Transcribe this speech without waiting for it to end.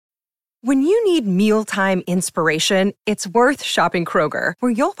When you need mealtime inspiration, it's worth shopping Kroger,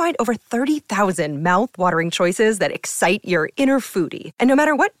 where you'll find over 30,000 mouth-watering choices that excite your inner foodie. And no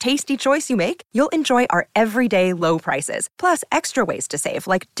matter what tasty choice you make, you'll enjoy our everyday low prices, plus extra ways to save,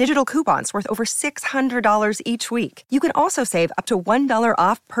 like digital coupons worth over $600 each week. You can also save up to $1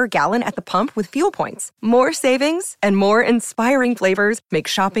 off per gallon at the pump with fuel points. More savings and more inspiring flavors make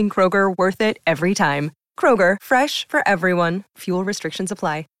shopping Kroger worth it every time. Kroger, fresh for everyone. Fuel restrictions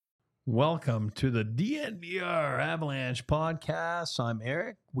apply. Welcome to the DNVR Avalanche Podcast. I'm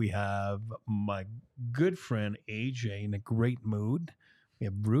Eric. We have my good friend AJ in a great mood. We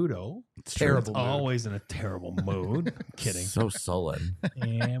have Bruto. Terrible mood. Always in a terrible mood. Kidding. So sullen.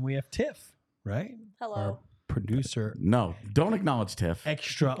 And we have Tiff, right? Hello. Our producer. No, don't acknowledge Tiff.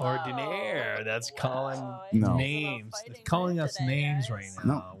 Extraordinaire. That's calling No. names. Calling us names right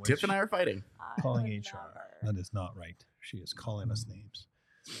now. No, Tiff and I are fighting. Calling HR. That is not right. She is calling us names.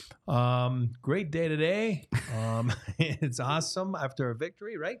 Great day today. It's awesome after a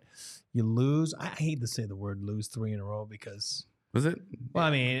victory, right? You lose. I hate to say the word lose 3 in a row because Was it? well,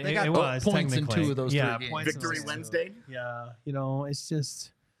 I mean, They got it was points in technically 2 of those 3 games. points in Victory those Wednesday? Yeah, it's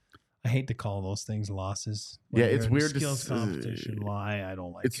just I hate to call those things losses. Yeah, When it's you're in a weird to skills s- competition. Why I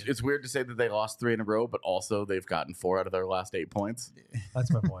don't like it. It's weird to say that they lost 3 in a row, but also they've gotten 4 out of their last 8 points.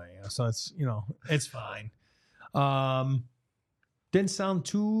 That's my point. Yeah. So it's it's fine. Didn't sound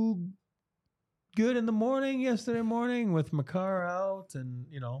too good in the morning yesterday morning with Makar out and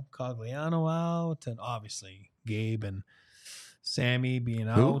Cogliano out and obviously Gabe and Sammy being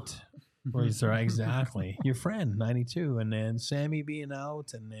out. Sorry, exactly. Your friend 92, and then Sammy being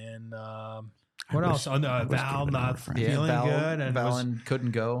out, and then what else? Oh no, Val not feeling good, and Valen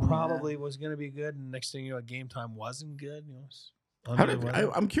couldn't go. probably was going to be good. And next thing you know, game time wasn't good.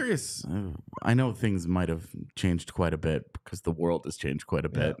 I'm curious. I know things might have changed quite a bit because the world has changed quite a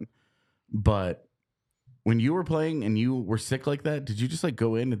bit. But when you were playing and you were sick like that, did you just like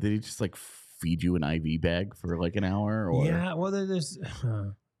go in and did he just like feed you an IV bag for like an hour? Or? Yeah, well, there's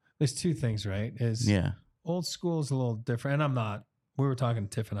 2 things, right? Old school is a little different, and we were talking to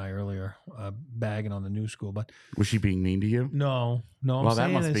Tiff and I earlier, bagging on the new school, but Was she being mean to you? no. Well, that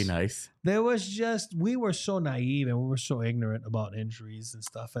must be nice. There was we were so naive and we were so ignorant about injuries and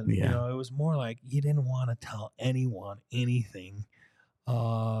stuff, and it was more like you didn't want to tell anyone anything,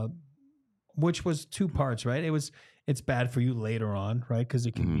 which was 2 parts, right? It's bad for you later on, right? Because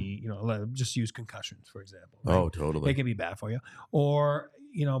it can be, just use concussions, for example. Right? Oh, totally. It can be bad for you. Or,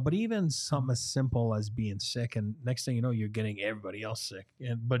 but even something as simple as being sick, and next thing you know, you're getting everybody else sick.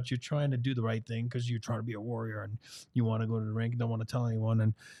 But you're trying to do the right thing because you're trying to be a warrior and you want to go to the rink, don't want to tell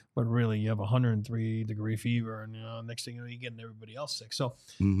anyone. But really, you have 103-degree fever, and next thing you know, you're getting everybody else sick. So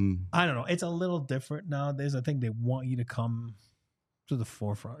I don't know. It's a little different nowadays. I think they want you to come to the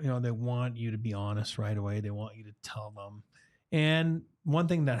forefront. They want you to be honest right away. They want you to tell them. And one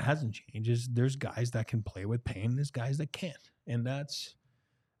thing that hasn't changed is there's guys that can play with pain. There's guys that can't. And that's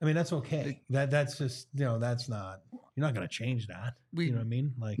okay. That's just, that's not, you're not going to change that. You know what I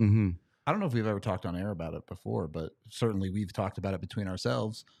mean? Like, I don't know if we've ever talked on air about it before, but certainly we've talked about it between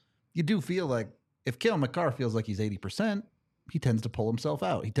ourselves. You do feel like if Cale Makar feels like he's 80%, he tends to pull himself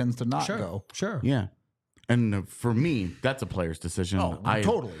out. He tends to not go. Sure. Yeah. And for me, that's a player's decision. Oh,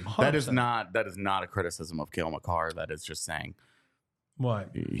 totally. 100%. That is not a criticism of Cale Makar. That is just saying what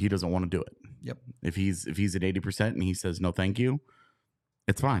he doesn't want to do it. Yep. If he's at 80% and he says no, thank you,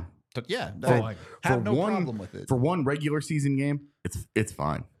 it's fine. But yeah, I have no problem with it. For one regular season game, it's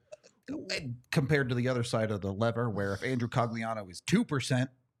fine. Compared to the other side of the lever, where if Andrew Cogliano is 2%,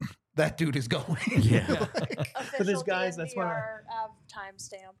 that dude is going. Yeah. But there's guys, that's why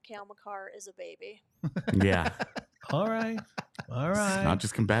timestamp. Cale Makar is a baby. Yeah. All right. It's not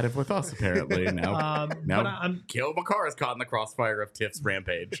just combative with us, apparently. Now Cale Makar is caught in the crossfire of Tiff's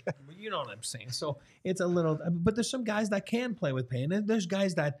rampage. You know what I'm saying? So it's a little, but there's some guys that can play with pain. And there's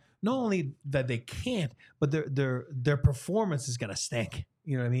guys that not only that they can't, but their performance is going to stink.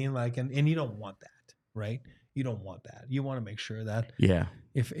 You know what I mean? Like, and you don't want that, right? You don't want that. You want to make sure that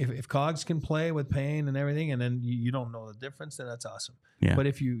if Cogs can play with pain and everything, and then you don't know the difference, then that's awesome. Yeah. But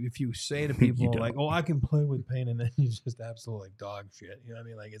if you say to people like, "Oh, I can play with pain," and then you just absolutely like dog shit, you know what I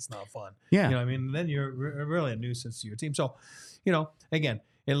mean? Like it's not fun. Yeah. You know what I mean? Then you're really a nuisance to your team. So, again,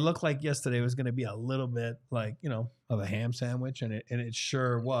 it looked like yesterday was going to be a little bit like of a ham sandwich, and it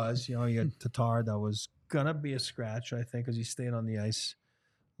sure was. You had Tatar that was gonna be a scratch, I think, because he stayed on the ice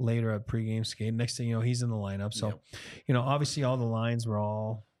later at pregame skate. Next thing you know, he's in the lineup. So, obviously all the lines were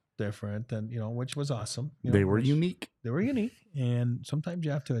all different, and which was awesome. They were unique. They were unique, and sometimes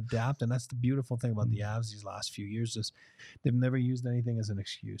you have to adapt, and that's the beautiful thing about the Avs these last few years is they've never used anything as an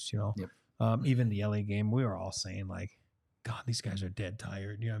excuse. Yep. Even the LA game, we were all saying like, God, these guys are dead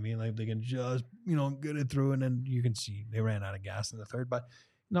tired. You know what I mean? Like they can just get it through, and then you can see they ran out of gas in the third. But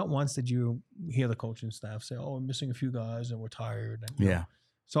not once did you hear the coaching staff say, "Oh, we're missing a few guys, and we're tired." And, Yeah.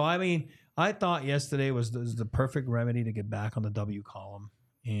 So I mean, I thought yesterday was the perfect remedy to get back on the W column.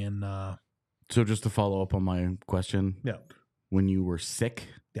 And so just to follow up on my question, when you were sick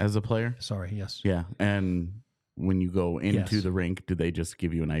as a player, yes, and when you go into the rink, do they just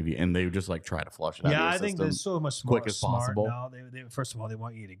give you an IV and they just like try to flush it out? Yeah, I think they're so much quick as smart possible. now. They first of all, they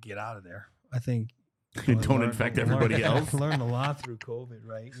want you to get out of there. I think don't infect everybody else. Learned a lot through COVID,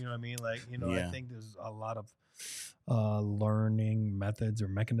 right? You know what I mean? Like I think there's a lot of learning methods or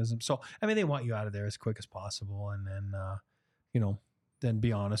mechanisms. So I mean, they want you out of there as quick as possible, and then then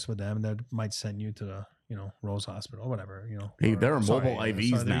be honest with them. That might send you to the Rose Hospital or whatever. Hey, there are mobile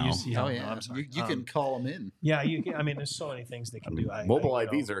IVs now. Oh yeah, you can call them in. Yeah, you can. I mean, there's so many things they can do. Mobile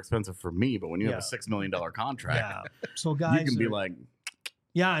IVs are expensive for me, but when you have a $6 million contract, so guys, you can be like,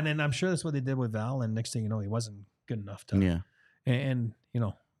 yeah, and then I'm sure that's what they did with Val. And next thing you know, he wasn't good enough to. And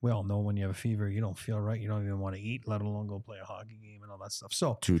we all know when you have a fever, you don't feel right. You don't even want to eat, let alone go play a hockey game and all that stuff.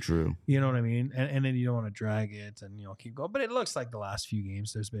 So too true. You know what I mean? And then you don't want to drag it and keep going. But it looks like the last few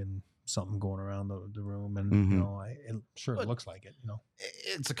games, there's been something going around the room, and it looks like it.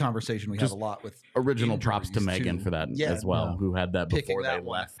 It's a conversation we have a lot with. Original props to Megan for that as well, who had that before they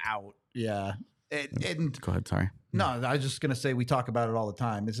left out. Yeah. And go ahead. Sorry. No, I was just gonna say we talk about it all the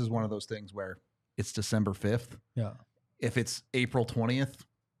time. This is one of those things where it's December 5th. Yeah. If it's April 20th.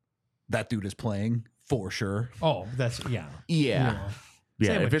 That dude is playing for sure. Oh, that's yeah.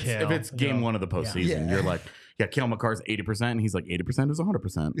 If it's game one of the postseason, you're like, Cale Makar's 80%, and he's like 80% is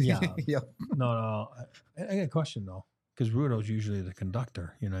 100%. Yeah. No. I got a question though, because Rudo's usually the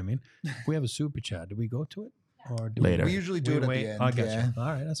conductor. You know what I mean? If we have a super chat, do we go to it or do later? We usually do it at the end. I got you.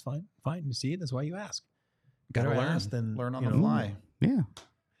 All right, that's fine. Fine. You see, that's why you ask. Got to learn on the fly. Yeah.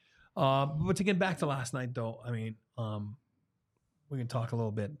 But to get back to last night though, I mean, we can talk a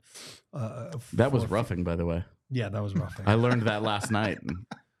little bit. That was roughing, by the way. Yeah, that was roughing. I learned that last night.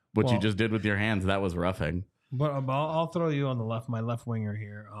 What you just did with your hands, that was roughing. But I'll throw you on the left, my left winger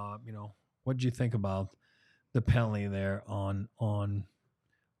here. What did you think about the penalty there on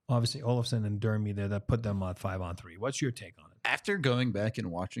obviously Olofsson and Dermy there that put them on 5-on-3? What's your take on it? After going back and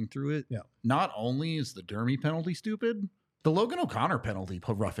watching through it, not only is the Dermy penalty stupid, the Logan O'Connor penalty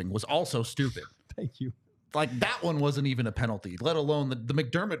roughing was also stupid. Thank you. Like that one wasn't even a penalty, let alone the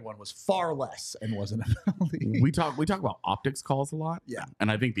McDermott one was far less and wasn't a penalty. We talk about optics calls a lot. Yeah.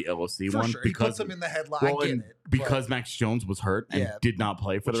 And I think the LOC one, sure. He puts them in the headlock. Well, because Max Jones was hurt and did not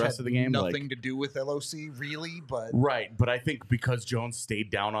play for the rest of the game. Nothing to do with LOC really, but right. But I think because Jones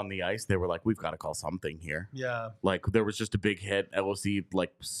stayed down on the ice, they were like, we've got to call something here. Yeah. Like there was just a big hit. LOC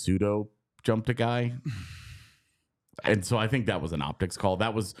like pseudo jumped a guy. And so I think that was an optics call.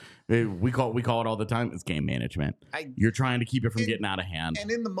 That was we call it all the time. It's game management. You're trying to keep it from getting out of hand.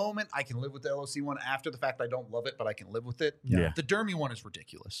 And in the moment, I can live with the LOC one. After the fact, I don't love it, but I can live with it. Yeah. The Dermy one is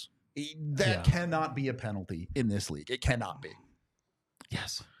ridiculous. That cannot be a penalty in this league. It cannot be.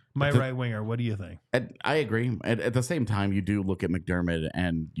 Yes. My right winger. What do you think? I agree. At the same time, you do look at McDermott,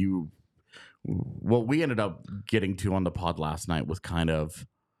 and what we ended up getting to on the pod last night was kind of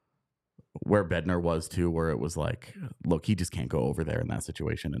where Bednar was too, where it was like, look, he just can't go over there in that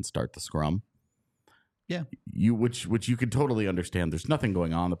situation and start the scrum. Yeah. Which you can totally understand. There's nothing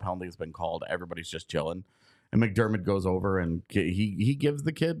going on. The penalty has been called. Everybody's just chilling. And McDermott goes over and he gives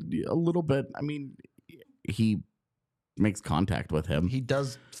the kid a little bit. I mean, he makes contact with him. He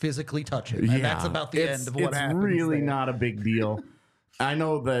does physically touch him. And that's about the end of what happens. It's really there. not a big deal. I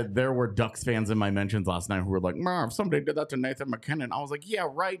know that there were Ducks fans in my mentions last night who were like, if somebody did that to Nathan McKinnon, I was like, yeah,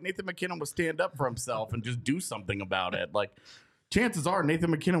 right. Nathan McKinnon would stand up for himself and just do something about it. Like, chances are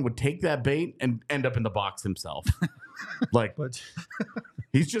Nathan McKinnon would take that bait and end up in the box himself. But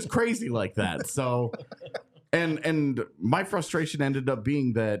he's just crazy like that. So, and my frustration ended up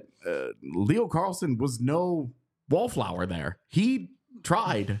being that Leo Carlsson was no wallflower there. He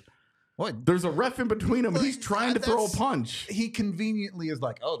tried. What? There's a ref in between them, and he's trying to throw a punch. He conveniently is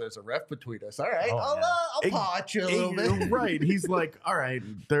like, oh, there's a ref between us. All right, I'll punch you a little bit. Right. He's like, all right,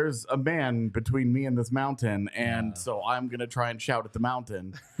 there's a man between me and this mountain, and so I'm going to try and shout at the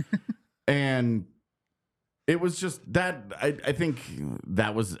mountain. And it was just that, I think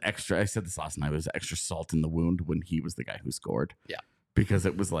that was extra. I said this last night, it was extra salt in the wound when he was the guy who scored. Yeah. because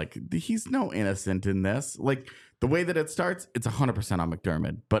it was like, he's no innocent in this. Like, the way that it starts, it's 100% on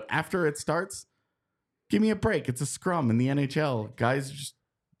McDermott. But after it starts, give me a break. It's a scrum in the NHL. Guys are just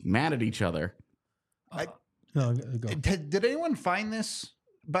mad at each other. No, go. Did anyone find this,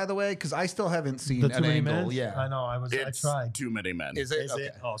 by the way? Because I still haven't seen The an too many angle. men? Yeah, I know. I tried. Too many men. Is it? Is Okay.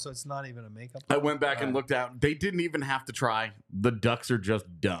 it? Oh, so it's not even a makeup? I went back and looked out. They didn't even have to try. The Ducks are just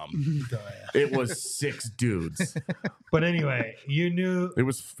dumb. It was 6 dudes. But anyway, you knew It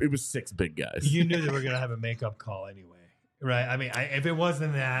was 6 big guys. you knew they were gonna have a makeup call anyway, right? I mean, if it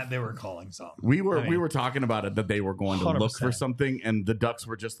wasn't that, they were calling something. We were talking about it, that they were going to look for 100%. something, and the Ducks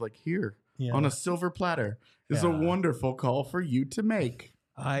were just like, here Yeah. on a silver platter is a Yeah. wonderful call for you to make.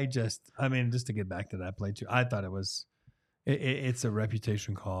 just to get back to that play too, I thought it's a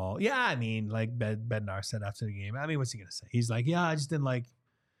reputation call. Yeah, I mean, like Bednar said after the game. I mean, what's he gonna say? He's like, yeah, I just didn't like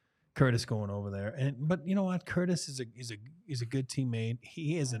Curtis going over there. But you know what? Curtis is a good teammate.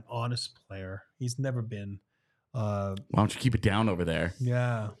 He is an honest player. He's never been. Why don't you keep it down over there?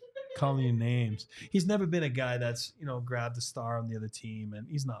 Yeah, calling you names. He's never been a guy that's grabbed the star on the other team, and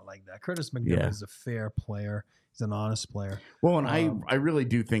he's not like that. Curtis McDermott is a fair player. He's an honest player. Well, and I really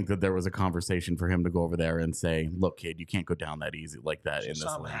do think that there was a conversation for him to go over there and say, look, kid, you can't go down that easy like that in this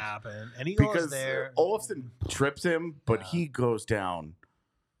Something league. happened, and he Because goes there. Olofsson trips him, but he goes down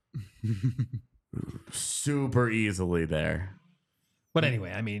super easily there. But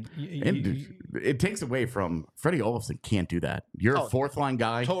anyway, I mean, It takes away from Freddie Olofsson. Can't do that. You're a fourth line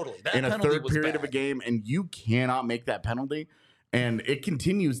guy Totally. That in a penalty third was period bad. of a game, and you cannot make that penalty. And it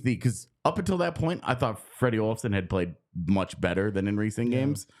continues because up until that point, I thought Freddie Olofsson had played much better than in recent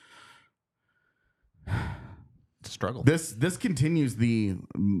games. It's a struggle. This continues the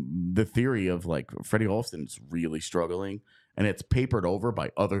theory of like Freddie Olofsson's really struggling, and it's papered over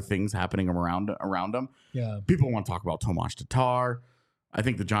by other things happening around him. yeah, People want to talk about Tomas Tatar. I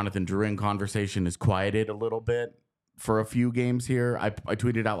think the Jonathan Drouin conversation is quieted a little bit for a few games here. I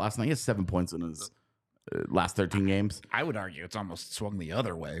tweeted out last night. He has 7 points in his last 13 games. I would argue it's almost swung the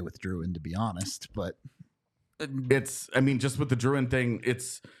other way with Drouin, to be honest. But Just with the Drouin thing,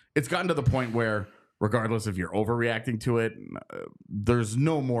 it's gotten to the point where, regardless if you're overreacting to it, there's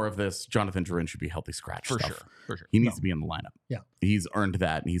no more of this. Jonathan Drouin should be healthy scratch for stuff. sure. He needs to be in the lineup. Yeah. He's earned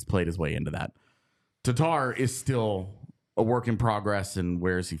that, and he's played his way into that. Tatar is still a work in progress, and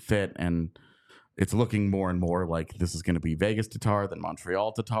where is he fit? And it's looking more and more like this is going to be Vegas Tatar than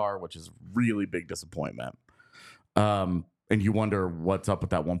Montreal Tatar, which is really big disappointment. And you wonder what's up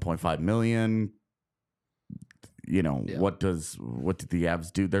with that 1.5 million. What did the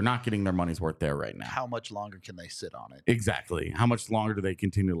Avs do? They're not getting their money's worth there right now. How much longer can they sit on it? Exactly. How much longer do they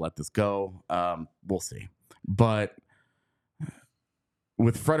continue to let this go? We'll see. But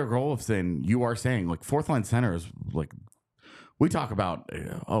with Fredrik Olofsson, you are saying like fourth line center is like, we talk about,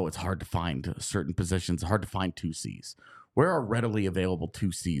 it's hard to find certain positions, hard to find 2Cs. Where are readily available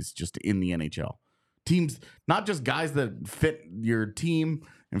 2Cs just in the NHL? Teams, not just guys that fit your team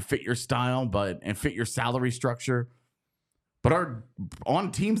and fit your style, and fit your salary structure, but are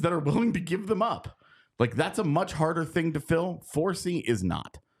on teams that are willing to give them up. Like, that's a much harder thing to fill. 4C is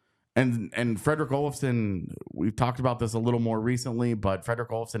not. And Fredrik Olofsson, we've talked about this a little more recently, but Fredrik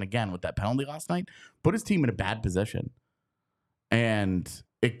Olofsson, again, with that penalty last night, put his team in a bad position. And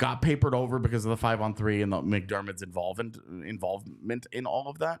it got papered over because of the 5-on-3 and the McDermott's involvement in all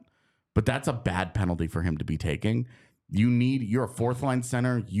of that. But that's a bad penalty for him to be taking. You're a fourth line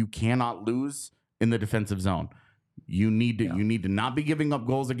center. You cannot lose in the defensive zone. You need to not be giving up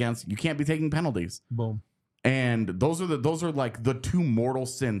goals against. You can't be taking penalties. boom. And those are like the two mortal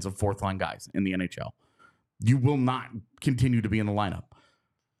sins of fourth line guys in the NHL. You will not continue to be in the lineup.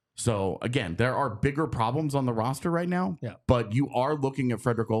 So again, there are bigger problems on the roster right now. Yeah. But you are looking at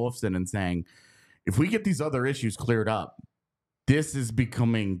Fredrik Olofsson and saying, if we get these other issues cleared up, this is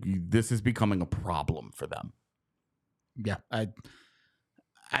becoming a problem for them. Yeah,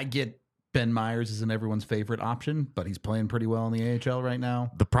 I get Ben Myers isn't everyone's favorite option, but he's playing pretty well in the AHL right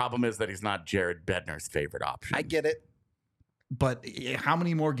now. The problem is that he's not Jared Bednar's favorite option. I get it, but how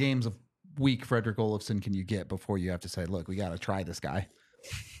many more games of weak Fredrik Olofsson can you get before you have to say, look, we got to try this guy?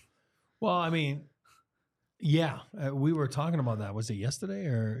 Well, I mean, yeah, we were talking about that. Was it yesterday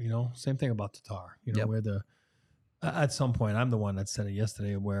or, same thing about Tatar, Yep. where at some point, I'm the one that said it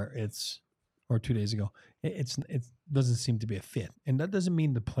yesterday or 2 days ago, it doesn't seem to be a fit. And that doesn't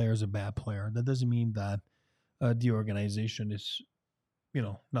mean the player's a bad player. That doesn't mean that the organization is,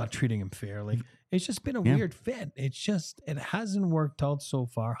 not treating him fairly. It's just been a weird fit. It hasn't worked out so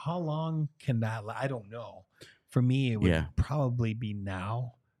far. How long can that I don't know. For me, it would probably be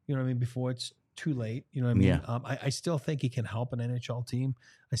now, before it's too late. You know what I mean? Yeah. I still think he can help an NHL team.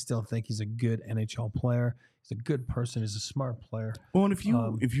 I still think he's a good NHL player. He's a good person. He's a smart player. Well, and if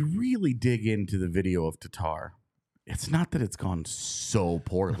you really dig into the video of Tatar, it's not that it's gone so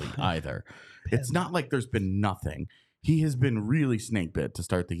poorly either. It's not like there's been nothing. He has been really snake bit to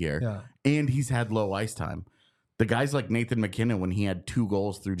start the year, and he's had low ice time. The guys like Nathan McKinnon, when he had 2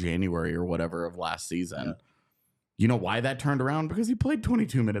 goals through January or whatever of last season, you know why that turned around? Because he played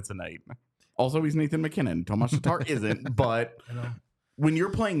 22 minutes a night. Also, he's Nathan McKinnon. Tomas Tatar isn't, but when you're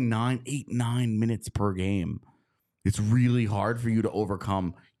playing 8, 9 minutes per game, it's really hard for you to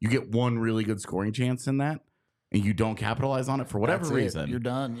overcome. You get one really good scoring chance in that, and you don't capitalize on it for whatever reason. You're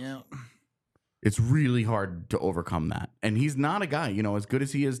done, yeah. It's really hard to overcome that. And he's not a guy, you know, as good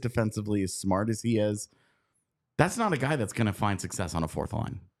as he is defensively, as smart as he is, that's not a guy that's going to find success on a fourth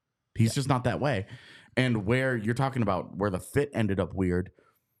line. He's just not that way. And where you're talking about where the fit ended up weird,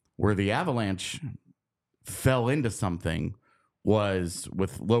 where the Avalanche fell into something was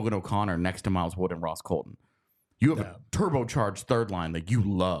with Logan O'Connor next to Miles Wood and Ross Colton. You have a turbocharged third line that you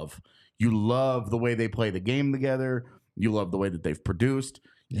love. You love the way they play the game together. You love the way that they've produced.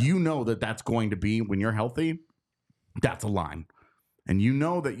 You know that that's going to be, when you're healthy, that's a line. And you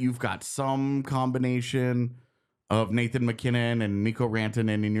know that you've got some combination of Nathan McKinnon and Mikko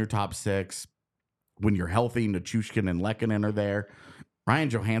Rantanen in your top 6. When you're healthy, Nichushkin and Lehkonen are there. Ryan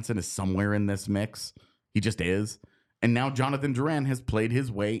Johansson is somewhere in this mix. He just is. And now Jonathan Drouin has played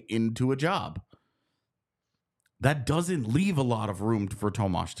his way into a job. That doesn't leave a lot of room for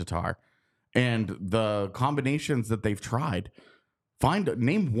Tomas Tatar. And the combinations that they've tried,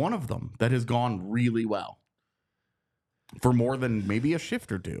 name one of them that has gone really well for more than maybe a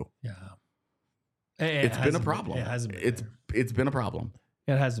shift or 2. Yeah. It's been a problem. It hasn't been it's been a problem.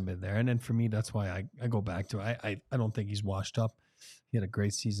 It hasn't been there. And then for me, that's why I go back to I don't think he's washed up. He had a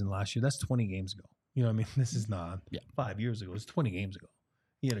great season last year. That's 20 games ago. You know what I mean? This is not 5 years ago. It's 20 games ago.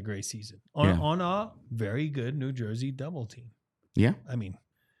 He had a great season on a very good New Jersey double team. Yeah. I mean,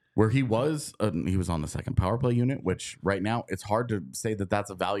 where he was on the second power play unit, which right now it's hard to say that that's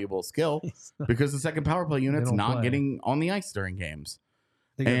a valuable skill because the second power play unit's not getting on the ice during games.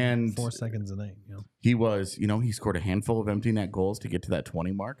 And 4 seconds a night. You know? He was, he scored a handful of empty net goals to get to that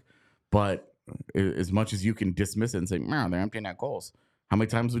 20 mark. But as much as you can dismiss it and say, man, they're empty net goals, how many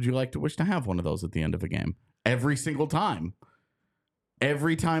times would you like to wish to have one of those at the end of a game? Every single time.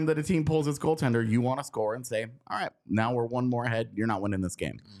 Every time that a team pulls its goaltender, you want to score and say, all right, now we're one more ahead. You're not winning this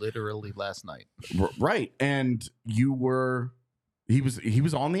game. Literally last night. Right. And he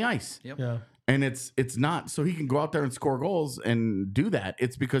was on the ice. Yep. Yeah. And it's not so he can go out there and score goals and do that.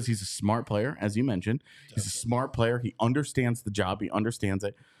 It's because he's a smart player, as you mentioned. He's a smart player. He understands the job. He understands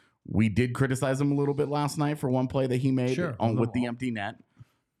it. We did criticize him a little bit last night for one play that he made with the empty net.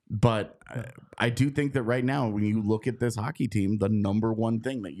 But I do think that right now, when you look at this hockey team, the number one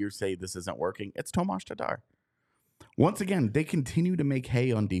thing that you say this isn't working, it's Tomas Tatar. Once again, they continue to make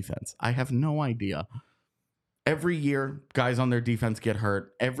hay on defense. I have no idea. Every year, guys on their defense get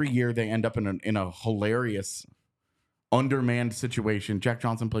hurt. Every year, they end up in a hilarious, undermanned situation. Jack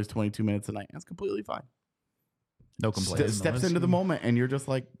Johnson plays 22 minutes a night. That's completely fine. No complaints. Steps into the moment, and you're just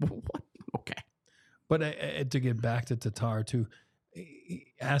like, what? Okay. But to get back to Tatar, too,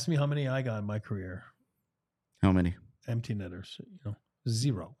 ask me how many I got in my career. How many? Empty netters.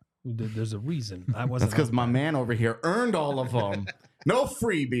 0. There's a reason. I wasn't. That's because my man over here earned all of them. No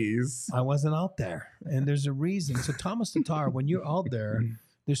freebies. I wasn't out there, and there's a reason. So Tomas Tatar, when you're out there,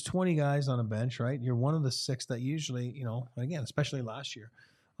 there's 20 guys on a bench, right? You're one of the 6 that usually, again, especially last year,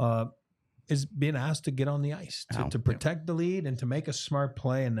 is being asked to get on the ice to protect the lead and to make a smart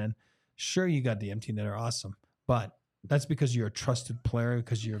play. And then, sure, you got the empty netter, awesome, but that's because you're a trusted player,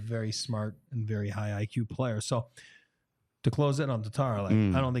 because you're a very smart and very high IQ player. So to close it on Tatar, I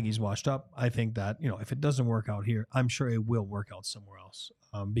don't think he's washed up. I think that, if it doesn't work out here, I'm sure it will work out somewhere else,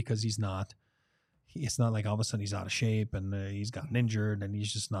 because it's not like all of a sudden he's out of shape and he's gotten injured and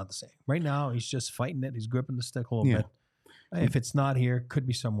he's just not the same. Right now, he's just fighting it. He's gripping the stick a little bit. If it's not here, could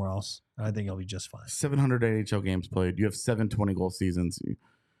be somewhere else. I think he'll be just fine. 700 NHL games played. You have 7 20-goal seasons.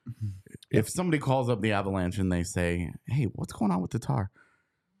 If somebody calls up the Avalanche and they say, hey, what's going on with Tatar?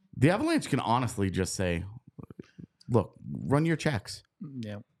 The Avalanche can honestly just say, look, run your checks.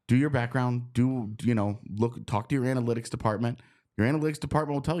 Yeah. Do your background. Talk to your analytics department. Your analytics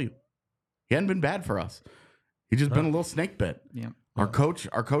department will tell you. He hadn't been bad for us. He just been a little snake bit. Yeah. Our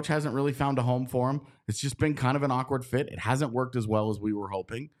coach hasn't really found a home for him. It's just been kind of an awkward fit. It hasn't worked as well as we were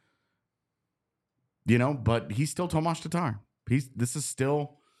hoping. But he's still Tomas Tatar. This is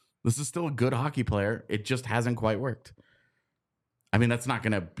still a good hockey player. It just hasn't quite worked. I mean, that's not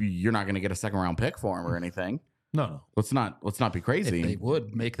gonna be, you're not gonna get a second round pick for him or anything. No. Let's not be crazy. If they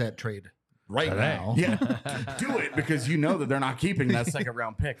would make that trade right now. Yeah, do it, because you know that they're not keeping that second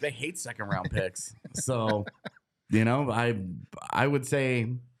round pick. They hate second round picks. So, you know, I would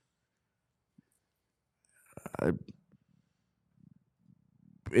say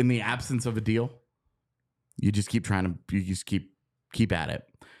in the absence of a deal, you just keep keep at it,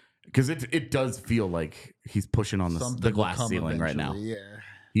 because it does feel like he's pushing on the glass ceiling right now. Yeah.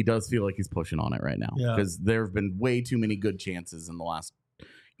 He does feel like he's pushing on it right now, because there have been way too many good chances in the last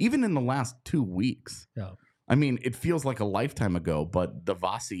 2 weeks. Yeah. I mean, it feels like a lifetime ago, but the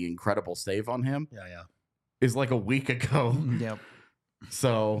Vasi incredible save on him is like a week ago. Yep.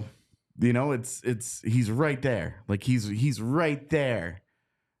 So, you know, he's right there. Like he's right there.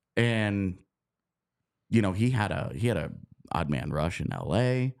 And, you know, he had a odd man rush in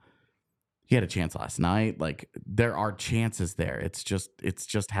LA. He had a chance last night. Like, there are chances there. It's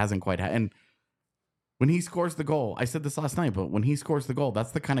just hasn't quite happened. And when he scores the goal, I said this last night, but when he scores the goal,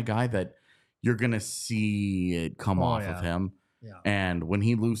 that's the kind of guy that you're going to see it come off of him. Yeah. And when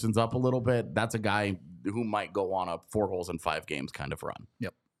he loosens up a little bit, that's a guy who might go on a 4 goals in 5 games kind of run.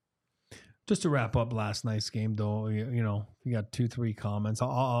 Yep. Just to wrap up last night's game, though, you know, you got 2-3 comments.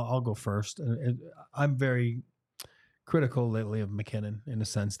 I'll go first. I'm very critical lately of McKinnon in the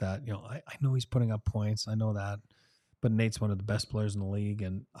sense that, you know, I know he's putting up points. I know that. But Nate's one of the best players in the league,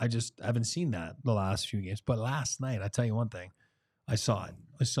 and I just haven't seen that the last few games. But last night, I tell you one thing, I saw it.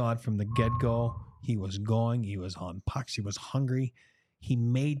 I saw it from the get-go. He was going. He was on pucks. He was hungry. He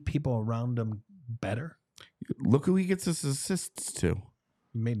made people around him better. Look who he gets his assists to.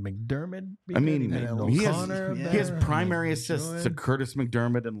 He made McDermott be I mean, good. he He has primary assists to Curtis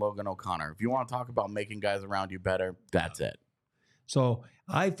McDermott and Logan O'Connor. If you want to talk about making guys around you better, that's it. So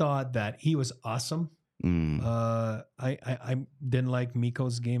I thought that he was awesome. I didn't like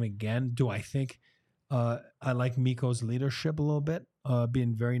Mikko's game again. Do I think I like Mikko's leadership a little bit?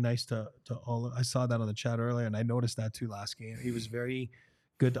 Being very nice to all. I saw that on the chat earlier, and I noticed that too last game. He was very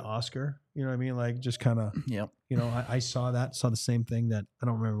good to Oscar. You know what I mean? Like, just kind of, you know, I saw the same thing that I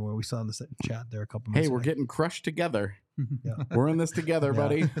don't remember what we saw in the chat there a couple minutes Hey, we're ago. getting crushed together. Yeah. We're in this together,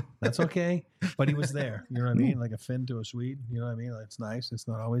 buddy. That's okay. But he was there. You know what I mean? Like a Finn to a Swede. You know what I mean? Like, it's nice. It's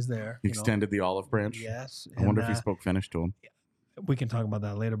not always there. He extended the olive branch. Yes. I wonder if he spoke Finnish to him. We can talk about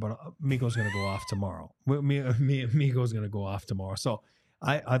that later, but Mikko's going to go off tomorrow. Mikko's going to go off tomorrow. So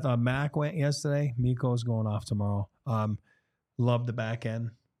I thought Mac went yesterday. Mikko's going off tomorrow. Love the back end,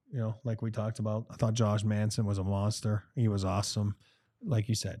 you know, like we talked about. I thought Josh Manson was a monster. He was awesome. Like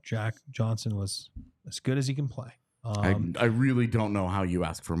you said, Jack Johnson was as good as he can play. I really don't know how you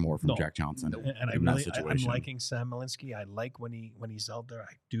ask for more from Jack Johnson. And I'm liking Sam Malinsky. I like when he's out there.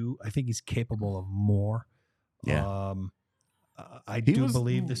 I think he's capable of more. Yeah. I do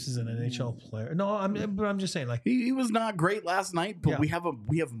believe this is an NHL player. No, I'm just saying, like, he was not great last night, but we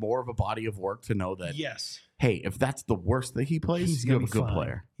have more of a body of work to know that. Yes. Hey, if that's the worst that he plays, you have a good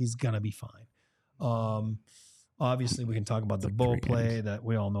player. He's gonna be fine. Obviously, we can talk about the Bo play that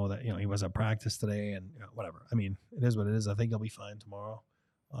we all know that, you know, he was at practice today and, you know, whatever. I mean, it is what it is. I think he'll be fine tomorrow.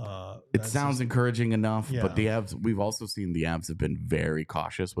 It sounds encouraging enough, but the Avs, we've also seen the Avs have been very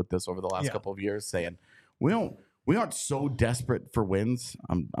cautious with this over the last couple of years, saying we aren't so desperate for wins.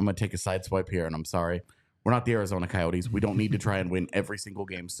 I'm gonna take a side swipe here, and I'm sorry, we're not the Arizona Coyotes. We don't need to try and win every single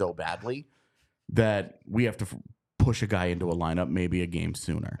game so badly that we have to push a guy into a lineup maybe a game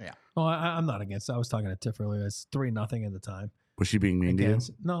sooner. Yeah. Oh, I'm not against it. I was talking to Tiff earlier. It's 3-0 at the time. Was she being mean to you?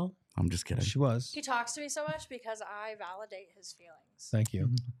 No. I'm just kidding. She was. He talks to me so much because I validate his feelings. Thank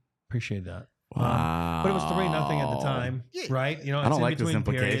you. Appreciate that. Wow. But it was 3-0 at the time, right? You know, I don't like this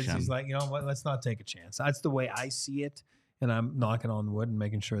implication. He's like, you know what? Let's not take a chance. That's the way I see it. And I'm knocking on wood and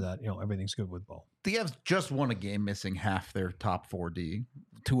making sure that, you know, everything's good with Bo. The Avs just won a game missing half their top 4D,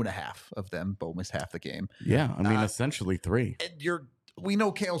 2.5 of them. Bo missed half the game. Yeah, I mean, essentially 3. We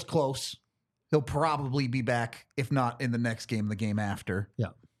know Kale's close. He'll probably be back, if not in the next game, the game after. Yeah.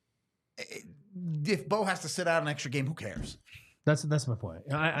 If Bo has to sit out an extra game, who cares? That's my point.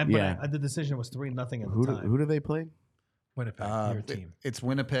 The decision was 3-0 at the time. Who do they play? Winnipeg, your team. It's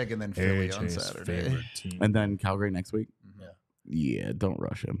Winnipeg and then Philly on Saturday. And then Calgary next week? Yeah. Yeah, don't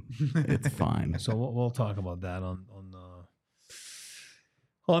rush him. It's fine. So we'll talk about that on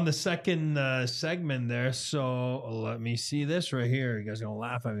on the second segment there. So let me see this right here. You guys are going to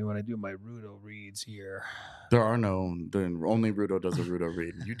laugh at me when I do my Rudo reads here. There are no, only Rudo does a Rudo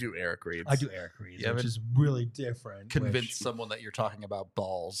read. You do Eric reads. I do Eric reads, which is really different. Convince someone that you're talking about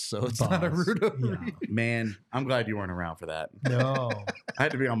balls, so it's not a Rudo read. Man, I'm glad you weren't around for that. No. I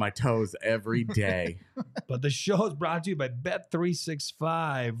had to be on my toes every day. But the show is brought to you by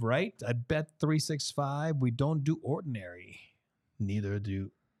Bet365, right? At Bet365, we don't do ordinary. Neither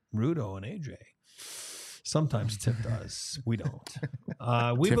do Rudo and AJ. Sometimes Tiff does. We don't.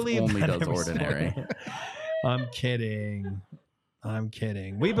 We Tiff believe only that does every ordinary. I'm kidding.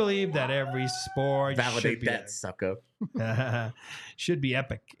 We believe that every sport Validate that, sucker. should be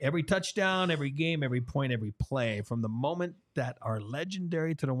epic. Every touchdown, every game, every point, every play, from the moment that are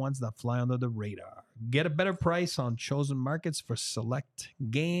legendary to the ones that fly under the radar. Get a better price on chosen markets for select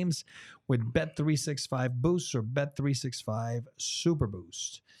games with Bet365 Boost or Bet365 Super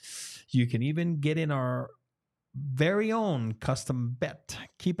Boost. You can even get in our very own custom bet.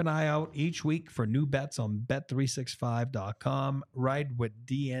 Keep an eye out each week for new bets on bet365.com. Ride with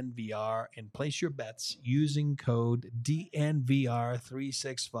DNVR and place your bets using code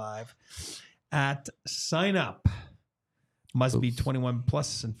DNVR365 at sign up. Must be 21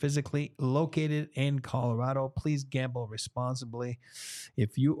 plus and physically located in Colorado. Please gamble responsibly.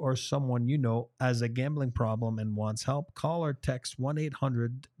 If you or someone you know has a gambling problem and wants help, call or text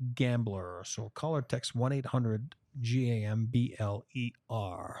 1-800-GAMBLER. So call or text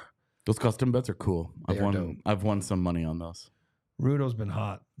 1-800-GAMBLER. Those custom bets are cool. I've won some money on those. Rudo's been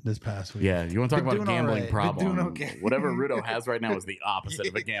hot this past week. Yeah, you want to talk about a gambling problem? Okay. Whatever Rudo has right now is the opposite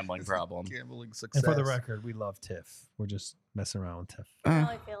of a gambling problem. Gambling success. And for the record, we love Tiff. We're just messing around with Tiff. I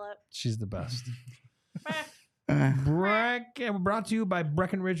really feel it. She's the best. Meh. Brought to you by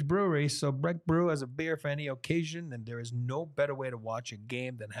Breckenridge Brewery. So Breck Brew has a beer for any occasion, and there is no better way to watch a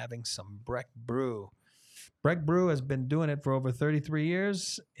game than having some Breck Brew. Breck Brew has been doing it for over 33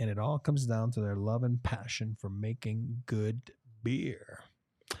 years, and it all comes down to their love and passion for making good beer.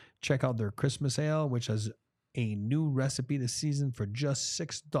 Check out their Christmas Ale, which has a new recipe this season for just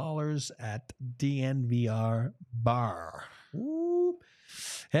 $6 at DNVR Bar. Woo.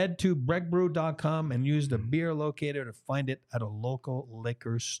 Head to breckbrew.com and use the beer locator to find it at a local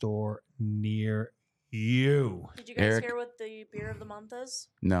liquor store near you. Did you guys Eric? hear what the beer of the month is?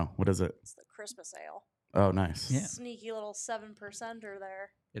 No, what is it? It's the Christmas Ale. Oh, nice. Yeah. Sneaky little 7%er there.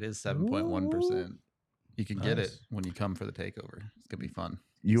 It is 7.1%. You can get it Nice. when you come for the takeover. It's gonna be fun.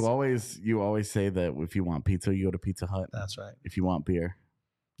 You always say that if you want pizza, you go to Pizza Hut. That's right. If you want beer,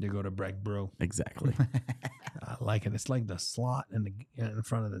 You go to Breck Brew. exactly. I like it. It's like the slot in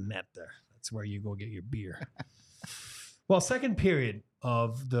front of the net there. That's where you go get your beer. Well, second period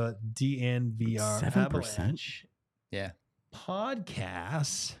of the DNVR 7%? Avalanche Yeah.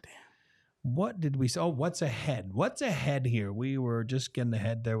 podcast. What did we say? Oh, what's ahead? What's ahead here? We were just getting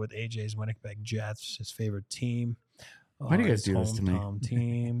ahead there with AJ's Winnipeg Jets, his favorite team. Why do you guys his do this to me? hometown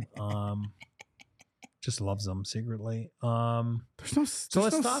team. Just loves them secretly. There's no So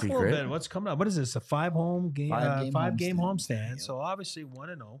let's talk a little bit. What's coming up? What is this? A five game Five-game homestand. Yep. So obviously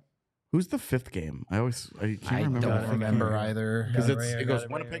 1-0. Who's the fifth game? I can't I remember. don't the fifth remember game. either. Because Got it right here, it goes got it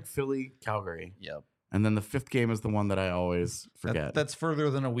right Winnipeg, here. Philly, Calgary, Yep. and then the fifth game is the one that I always forget. That's further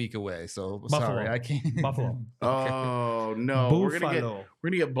than a week away. So Buffalo. sorry, I can't. Buffalo. Oh no, we're Buffalo.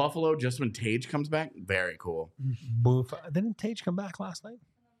 gonna get Buffalo just when Tage comes back. Very cool. Didn't Tage come back last night?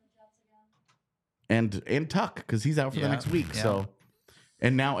 And Tuck because he's out for the Yeah, next week. yeah. So,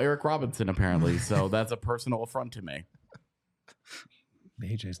 and now Eric Robinson apparently. So that's a personal affront to me.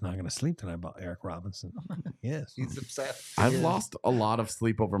 AJ's not going to sleep tonight about Eric Robinson. Yes. He's obsessed. I've lost a lot of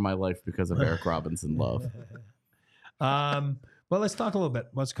sleep over my life because of Eric Robinson love. Well, let's talk a little bit.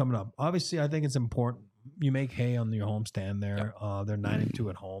 What's coming up? Obviously, I think it's important. You make hay on your homestand there. They're 9-2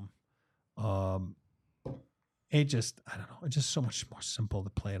 at home. I don't know. It's just so much more simple to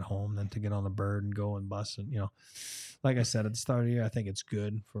play at home than to get on the bird and go and bus. And, like I said, at the start of the year, I think it's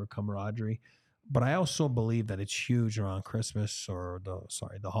good for camaraderie. But I also believe that it's huge around Christmas or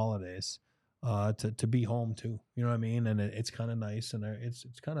the holidays to be home too. You know what I mean? And it's kind of nice and it's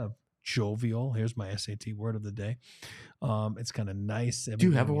kind of jovial. Here's my SAT word of the day. It's kind of nice. Do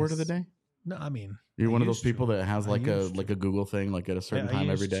you have a word of the day? No, I mean, You're I one of those used to. people that has I like a used to. Google thing, like at a certain I time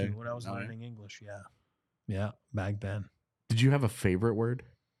every used to day. when I was Oh, yeah. learning English. Yeah, back then. Did you have a favorite word?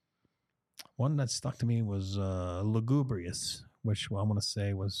 One that stuck to me was lugubrious, which I want to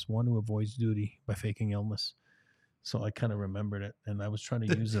say was one who avoids duty by faking illness. So I kind of remembered it, and I was trying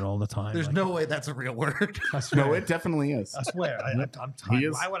to use it all the time. There's no way that's a real word. I swear. No, it definitely is. I swear. I'm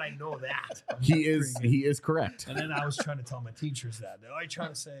tired. Why would I know that? He is correct. And then I was trying to tell my teachers that. I try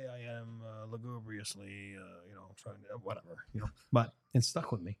to say I am lugubriously, trying to, whatever, But it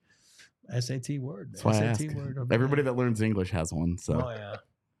stuck with me. SAT word. That's why I ask. Everybody that learns English has one. So. Oh, yeah.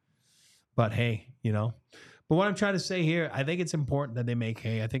 But hey, But what I'm trying to say here, I think it's important that they make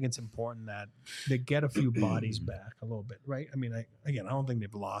hay. I think it's important that they get a few bodies back a little bit, right? I mean, I don't think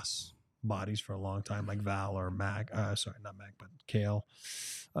they've lost bodies for a long time, like Val or Mac. Sorry, not Mac, but Kale,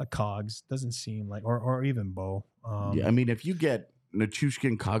 Cogs. Doesn't seem like, or even Bo. Yeah, I mean, if you get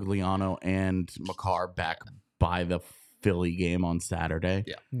Nichushkin, Cogliano, and Makar back by the Philly game on Saturday,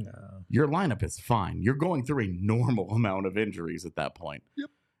 your lineup is fine. You're going through a normal amount of injuries at that point. Yep.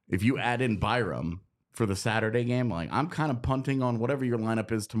 If you add in Byram for the Saturday game, like I'm kind of punting on whatever your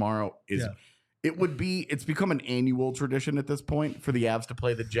lineup is tomorrow. It's become an annual tradition at this point for the Avs to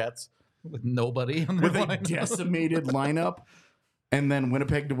play the Jets with nobody on with a decimated lineup, and then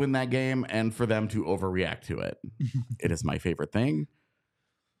Winnipeg to win that game and for them to overreact to it. It is my favorite thing,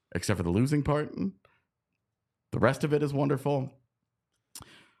 except for the losing part. The rest of it is wonderful.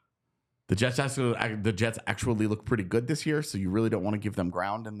 The Jets actually look pretty good this year, so you really don't want to give them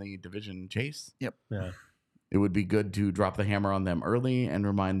ground in the division chase. Yep. Yeah. It would be good to drop the hammer on them early and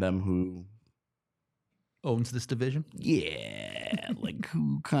remind them who owns this division. Yeah, like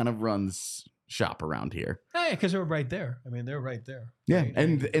who kind of runs shop around here. Hey, because they're right there. I mean, they're right there. Yeah,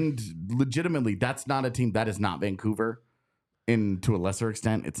 right? and legitimately, that's not a team. That is not Vancouver. To a lesser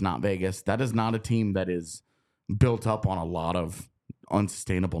extent, it's not Vegas. That is not a team that is built up on a lot of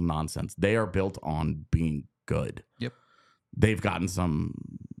unsustainable nonsense. They are built on being good. Yep. They've gotten some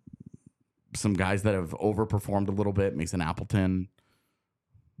guys that have overperformed a little bit. Mason Appleton,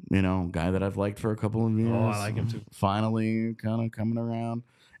 guy that I've liked for a couple of years. Oh, I like him too. Finally kind of coming around.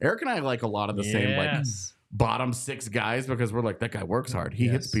 Eric and I like a lot of the same like bottom six guys because we're like, that guy works hard. He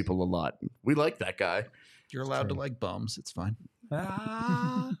hits people a lot. We like that guy. You're allowed to like bums. It's fine.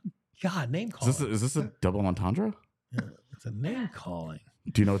 God, name calling. Is this a double entendre? Yeah, it's a name calling.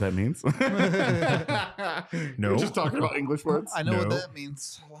 Do you know what that means? No. We're just talking about English words. I know what that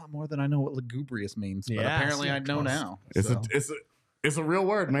means a lot more than I know what lugubrious means. But apparently I know now. It's a real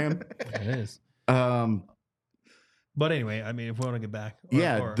word, man. It is. But anyway, I mean, if we want to get back.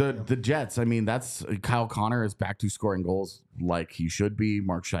 The Jets, I mean, that's Kyle Connor is back to scoring goals like he should be.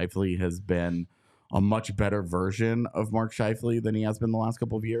 Mark Scheifele has been a much better version of Mark Scheifele than he has been the last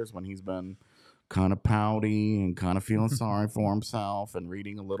couple of years when he's been kind of pouty and kind of feeling sorry for himself and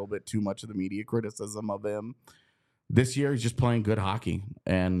reading a little bit too much of the media criticism of him. This year, he's just playing good hockey.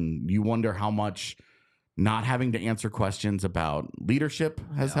 And you wonder how much not having to answer questions about leadership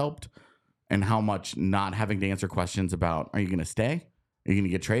has helped and how much not having to answer questions about, are you going to stay? Are you going to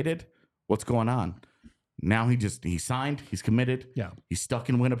get traded? What's going on? Now he signed. He's committed. Yeah. He's stuck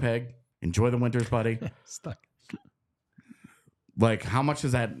in Winnipeg. Enjoy the winters, buddy. Stuck. Like, how much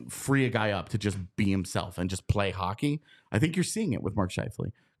does that free a guy up to just be himself and just play hockey? I think you're seeing it with Mark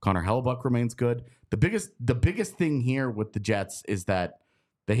Scheifele. Connor Hellebuck remains good. The biggest thing here with the Jets is that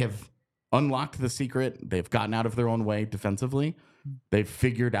they have unlocked the secret. They've gotten out of their own way defensively. They've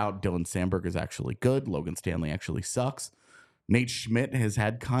figured out Dylan Sandberg is actually good. Logan Stanley actually sucks. Nate Schmidt has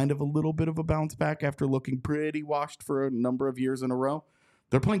had kind of a little bit of a bounce back after looking pretty washed for a number of years in a row.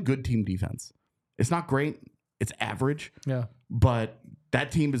 They're playing good team defense. It's not great. It's average. Yeah. But that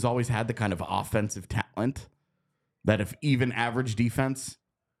team has always had the kind of offensive talent that if even average defense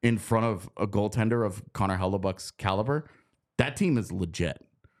in front of a goaltender of Connor Hellebuck's caliber, that team is legit.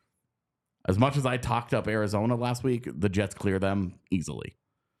 As much as I talked up Arizona last week, the Jets clear them easily.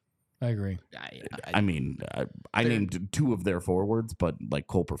 I agree. I mean, I named two of their forwards, but like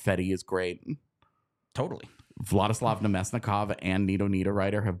Cole Perfetti is great. Totally. Vladislav Nemesnikov and Nito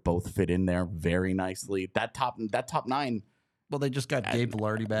Niederreiter have both fit in there very nicely. That top nine. Well, they just got Gabe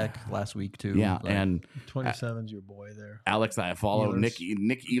Velarde back last week too. Yeah, and 27's your boy there. Alex, I follow Nick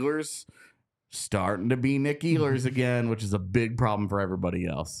Ehlers, starting to be Nick Ehlers again, which is a big problem for everybody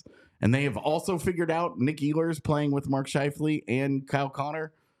else. And they have also figured out Nick Ehlers playing with Mark Scheifele and Kyle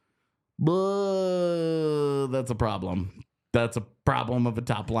Connor. But that's a problem. That's a problem of a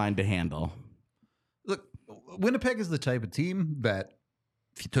top line to handle. Look, Winnipeg is the type of team that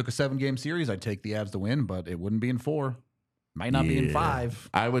if you took a 7-game series, I'd take the Avs to win, but it wouldn't be in 4. Might not be in 5.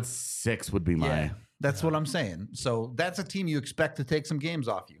 I would 6 would be my. That's what I'm saying. So that's a team you expect to take some games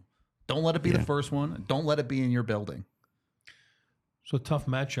off you. Don't let it be the first one. Don't let it be in your building. So tough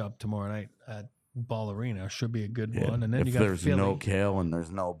matchup tomorrow night at Ball Arena. Should be a good one. And then if you got there's Philly. no Kale and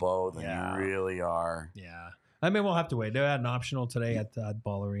there's no Bo, then you really are. Yeah. I mean, we'll have to wait. They had an optional today at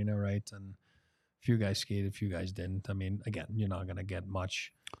Ball Arena, right? And a few guys skated, a few guys didn't. I mean, again, you're not going to get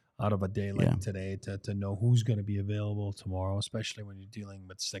much out of a day like today to know who's going to be available tomorrow, especially when you're dealing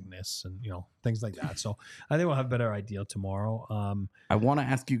with sickness and, things like that. So I think we'll have a better idea tomorrow. I want to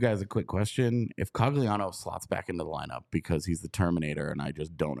ask you guys a quick question. If Cogliano slots back into the lineup because he's the Terminator and I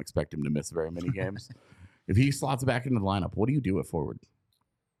just don't expect him to miss very many games, if he slots back into the lineup, what do you do at forward?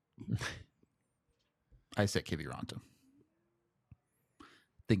 I said Kiviranta.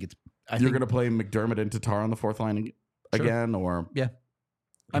 You're going to play McDermott and Tatar on the fourth line again, or yeah.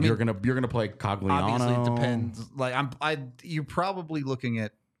 I mean, you're gonna play Cogliano. Obviously, it depends. Like you're probably looking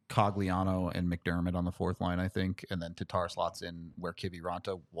at Cogliano and McDermott on the fourth line, I think, and then Tatar slots in where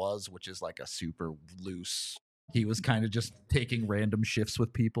Kiviranta was, which is like a super loose. He was kind of just taking random shifts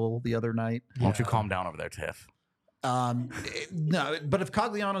with people the other night. Why don't you calm down over there, Tiff? No, but if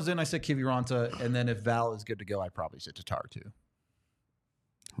Cogliano's in, I said Kiviranta, and then if Val is good to go, I probably said Tatar too.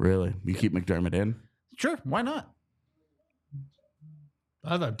 Really? You keep McDermott in? Sure, why not?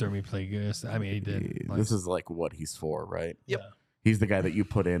 I thought Dermy played good. I mean, he did. This is like what he's for, right? Yep. Yeah. He's the guy that you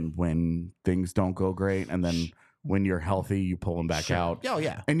put in when things don't go great, and then when you're healthy, you pull him back out. Oh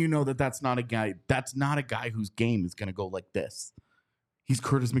yeah. And you know that's not a guy. That's not a guy whose game is going to go like this. He's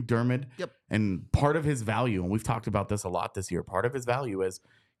Curtis McDermott. Yep. And part of his value, and we've talked about this a lot this year. Part of his value is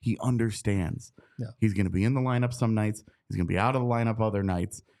he understands. Yeah. He's going to be in the lineup some nights. He's going to be out of the lineup other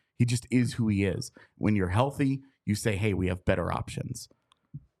nights. He just is who he is. When you're healthy, you say, "Hey, we have better options."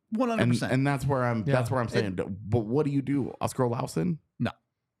 100%. And that's where I'm. That's where I'm saying. But what do you do, Oscar Olausson? No.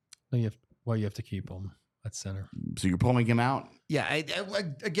 You have to keep him at center. So you're pulling him out. Yeah.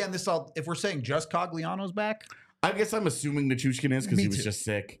 Again, if we're saying just Cogliano's back, I guess I'm assuming Nichushkin is because he was just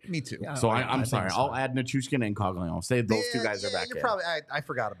sick. Me too. So I'm sorry. I'll add Nichushkin and Cogliano. Say those two guys are back in. Probably. I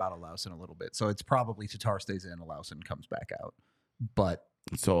forgot about Olausson a little bit, so it's probably Tatar stays in, Olausson comes back out. But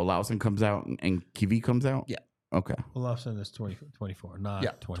so Olausson comes out and Kivi comes out. Yeah. Okay. Olofsson is 24,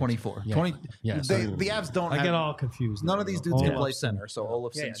 not 24. Yeah. 20. Yeah, The Avs don't. I get all confused. None of these dudes can play Olofsson. center, so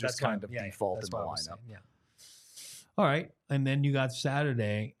Olofsson's just kind of default in the lineup. Yeah. All right, and then you got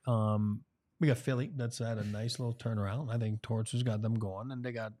Saturday. We got Philly. That's had a nice little turnaround. I think Torts has got them going, and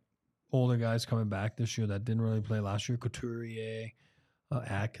they got older guys coming back this year that didn't really play last year. Couturier,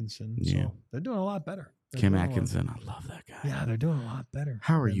 Atkinson. Yeah. So they're doing a lot better. Kim Atkinson. I love that guy. Yeah, they're doing a lot better.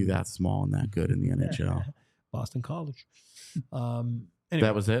 How are you that small and that good in the NHL? Boston College. Anyway, Anyway.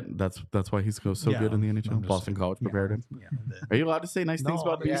 that was it. That's why he's so good in the NHL. Boston College prepared him. Yeah. Are you allowed to say nice things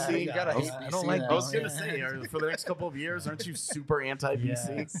about yeah, BC? you gotta hate I BC don't like. now. I was going to say, for the next couple of years, aren't you super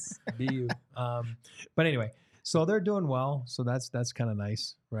anti-BC? Yes, BU. But anyway, so they're doing well. So that's kind of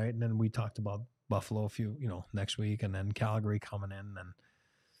nice, right? And then we talked about Buffalo a few, next week, and then Calgary coming in, and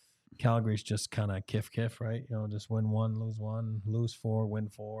Calgary's just kind of kiff, right? Just win 1, lose 4, win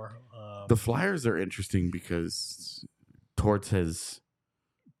 4. The Flyers are interesting because Torts has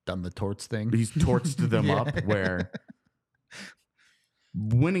Done the Torts thing. he's torched them up where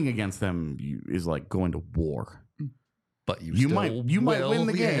winning against them is like going to war. But You might win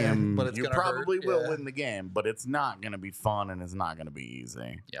the game, but it's you gonna probably hurt. will Yeah. win the game, but it's not going to be fun and it's not going to be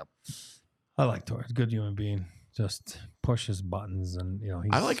easy. I like Torres, good human being. Just pushes buttons, and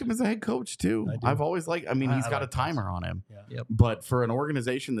he's, I like him as a head coach too. I do. I've always liked. I mean, I he's got like a timer on him. Yeah. Yep. But for an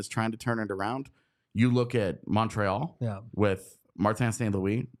organization that's trying to turn it around, you look at Montreal Yeah. with Martin St.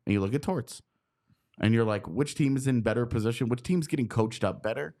 Louis, and you look at Torts, and you're like, which team is in better position? Which team's getting coached up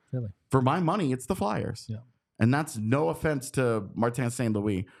better? Really? For my money, it's the Flyers. Yeah. And that's no offense to Martin St.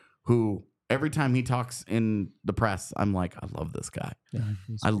 Louis, who every time he talks in the press, I'm like, I love this guy. Yeah,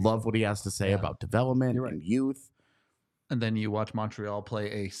 I love what he has to say about development You're right. and youth. And then you watch Montreal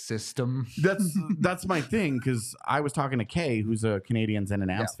play a system. That's my thing, because I was talking to Kay, who's a Canadiens and an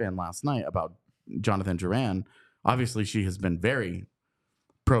Avs fan last night, about Jonathan Drouin. Obviously, she has been very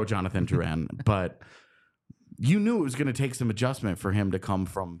pro Jonathan Drouin, but you knew it was going to take some adjustment for him to come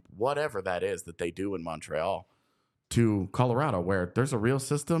from whatever that is that they do in Montreal to Colorado, where there's a real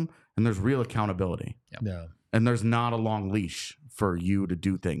system and there's real accountability. Yeah. And there's not a long leash for you to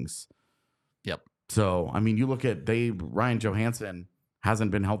do things. Yep. So, I mean, you look at Ryan Johansson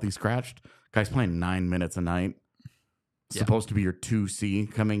hasn't been healthy scratched. Guy's playing 9 minutes a night. Supposed to be your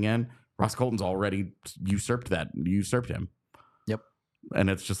 2C coming in. Ross Colton's already usurped him. Yep. And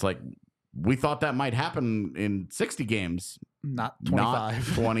it's just like, we thought that might happen in 60 games. Not 25.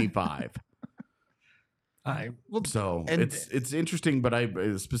 Not 25. So and it's interesting, but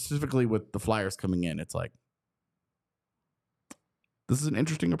I specifically with the Flyers coming in, it's like, this is an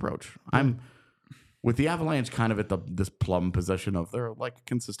interesting approach. I'm with the Avalanche kind of at this plum position of they're like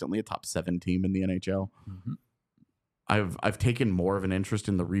consistently a top 7 team in the NHL. Mm-hmm. I've taken more of an interest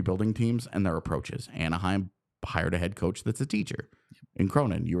in the rebuilding teams and their approaches. Anaheim hired a head coach that's a teacher in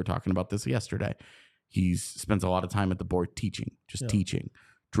Cronin. You were talking about this yesterday. He spends a lot of time at the board teaching, teaching,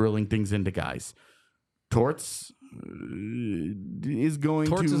 drilling things into guys. Torts is going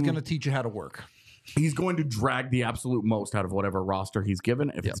to teach you how to work. He's going to drag the absolute most out of whatever roster he's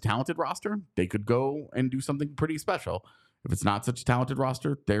given. If it's a talented roster, they could go and do something pretty special. If it's not such a talented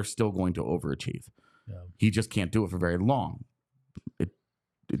roster, they're still going to overachieve. Yeah. He just can't do it for very long.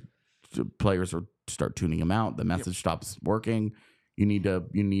 Players start tuning him out. The message stops working. You need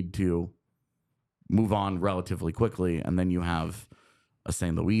to move on relatively quickly, and then you have a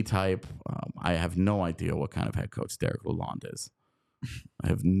St. Louis type. I have no idea what kind of head coach Derek Lalonde is. I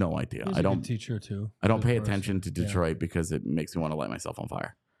have no idea. He's a good teacher too. I don't pay attention to Detroit because it makes me want to light myself on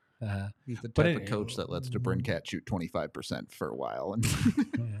fire. He's the type of coach that lets DeBrincat shoot 25% for a while. And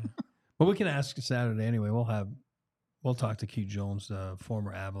Well, we can ask Saturday anyway. We'll talk to Keith Jones, the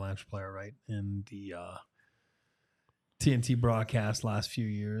former Avalanche player, right, in the TNT broadcast last few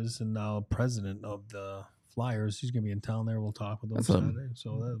years, and now president of the Flyers. He's going to be in town there. We'll talk with him Saturday.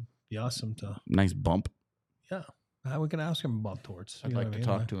 So that'd be awesome to nice bump. Yeah, we can ask him about Torts. I'd like to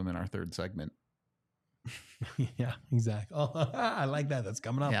talk to him in our third segment. Yeah, exactly. Oh, I like that. That's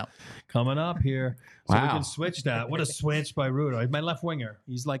coming up. Yeah. Coming up here. So we can switch that. What a switch by Rudo. He's my left winger.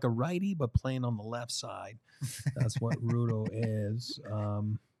 He's like a righty, but playing on the left side. That's what Rudo is.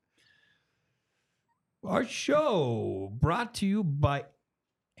 Our show brought to you by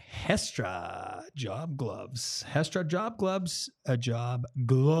Hestra Job Gloves. Hestra Job Gloves,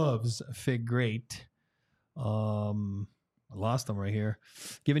 gloves fit great. I lost them right here.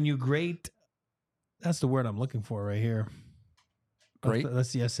 Giving you great. That's the word I'm looking for right here. Great.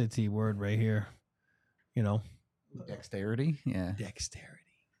 That's the SAT word right here. Dexterity. Yeah. Dexterity.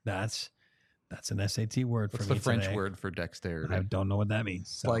 That's an SAT word for me. What's the French today. word for dexterity? I don't know what that means.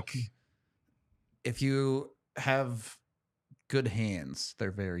 So. Like if you have good hands, they're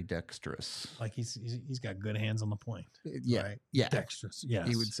very dexterous. Like he's got good hands on the point. Yeah. Right? Yeah. Dexterous. Yes.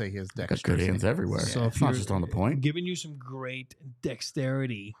 He would say he has dexterous. Got good hands everywhere. So it's not just on the point. Giving you some great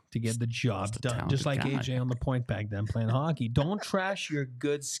dexterity to get the job done. Just like AJ on the point back then playing hockey. Don't trash your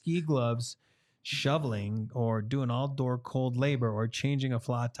good ski gloves shoveling or doing outdoor cold labor or changing a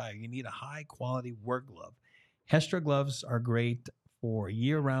flat tire. You need a high quality work glove. Hestra gloves are great for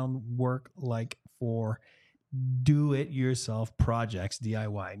year-round work, like for do-it-yourself projects,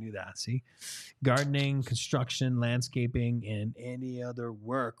 DIY. I knew that. See, gardening, construction, landscaping, and any other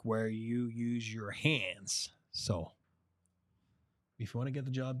work where you use your hands. So, if you want to get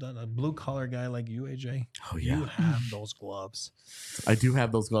the job done, a blue-collar guy like you, AJ, you have those gloves. I do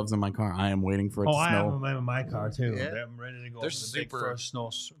have those gloves in my car. I am waiting for it to snow. I have them in my car too. Yeah. I'm ready to go. They're super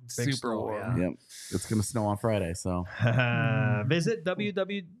snow, super warm. Yep, it's gonna snow on Friday. So visit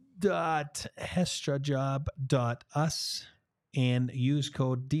www.hestrajob.us and use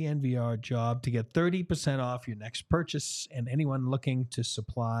code DNVRJOB to get 30% off your next purchase. And anyone looking to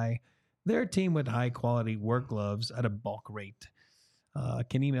supply their team with high quality work gloves at a bulk rate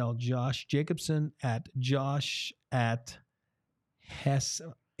can email Josh Jacobson at hestrausa.com.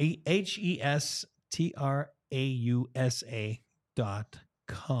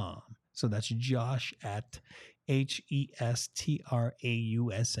 So that's Josh at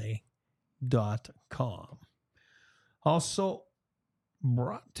hestrausa.com. Also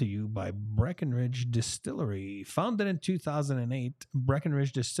brought to you by Breckenridge Distillery. Founded in 2008,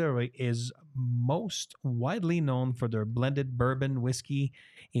 Breckenridge Distillery is most widely known for their blended bourbon whiskey,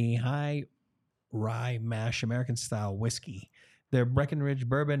 a high rye mash American style whiskey. Their Breckenridge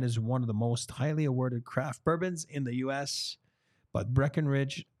bourbon is one of the most highly awarded craft bourbons in the U.S., but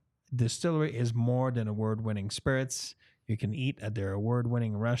Breckenridge Distillery is more than award-winning spirits. You can eat at their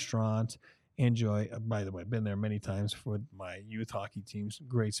award-winning restaurant. Enjoy. By the way, I've been there many times for my youth hockey teams.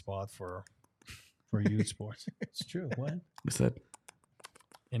 Great spot for youth sports. It's true. What? I said.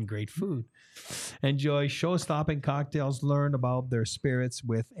 And great food. Enjoy show-stopping cocktails. Learn about their spirits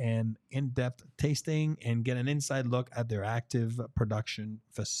with an in-depth tasting and get an inside look at their active production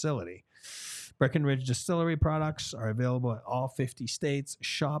facility. Breckenridge Distillery products are available in all 50 states.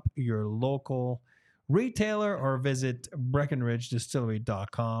 Shop your local retailer or visit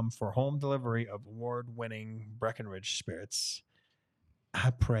BreckenridgeDistillery.com for home delivery of award-winning Breckenridge spirits.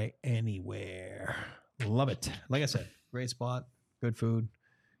 I pray anywhere. Love it. Like I said, great spot, good food,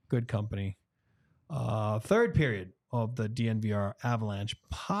 good company. Third period of the DNVR Avalanche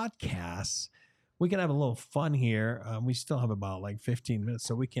podcast. We can have a little fun here. We still have about 15 minutes,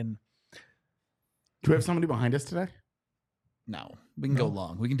 so we can. Do we have somebody behind us today? No, we can go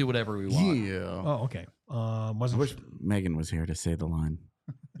long. We can do whatever we want. Yeah. Oh, okay. I wish Megan was here to say the line.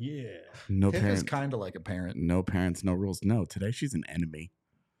 Yeah. No Tiff parents. is kind of like a parent. No parents, no rules. No, today she's an enemy,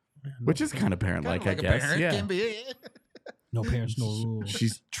 which is kind of parent-like, I guess. Parent Yeah. can be. No parents, no rules.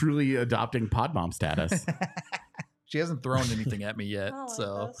 She's truly adopting pod mom status. She hasn't thrown anything at me yet, I don't like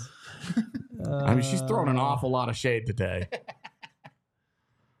so this. I mean, she's throwing an awful lot of shade today.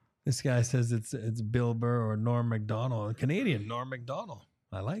 This guy says it's Bill Burr or Norm Macdonald. Canadian Norm Macdonald.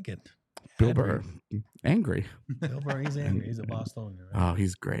 I like it. Bill Burr, angry. Bill Burr, he's angry. He's a Bostonian, right? Oh,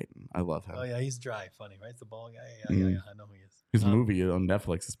 he's great. I love him. Oh, yeah, he's dry, funny, right? The ball guy. Yeah, I know who he is. His movie on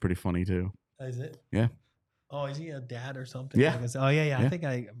Netflix is pretty funny too. Is it? Yeah. Oh, is he a dad or something? Yeah. I guess. Oh, yeah. I think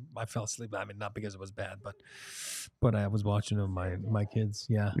I fell asleep. I mean, not because it was bad, but I was watching it with my kids.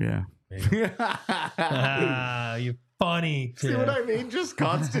 Yeah. Yeah. You funny. See what I mean? Just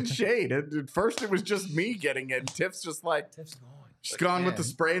constant shade. At first, it was just me getting it. Tiff's just like, Tiff's going. she's gone with the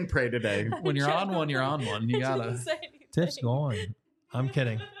spray and pray today. when you're on one, you're on one. You gotta. Tiff's going. I'm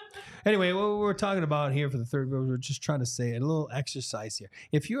kidding. Anyway, what we're talking about here for the third row, we're just trying to say a little exercise here.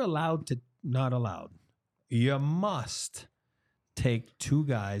 If you're not allowed, you must take 2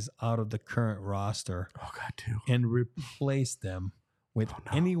 guys out of the current roster. Oh, God, too. And replace them with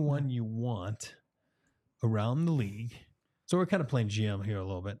anyone you want around the league. So we're kind of playing GM here a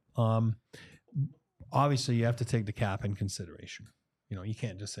little bit. Obviously, you have to take the cap in consideration. You know, you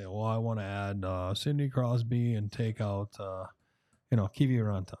can't just say, "Well, I want to add Sidney Crosby and take out,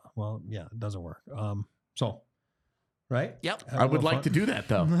 Kiviranta." Well, yeah, it doesn't work. Right? Yep. I would like to do that,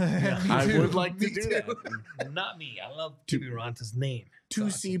 though. I would like to do that. Not me. I love Kiviranta's name.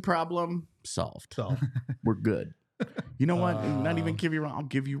 2C problem solved. So We're good. You know what? Not even give you. I'll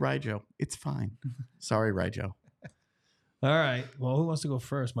give you Rijo. It's fine. Sorry, Rijo. all right. Well, who wants to go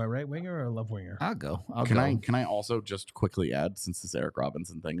first? My right winger or left winger? I'll go. Can I also just quickly add, since this Eric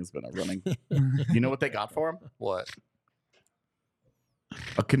Robinson thing has been a running, you know what they got for him? What?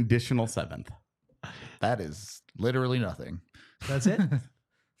 A conditional 7th. That is literally nothing. That's it.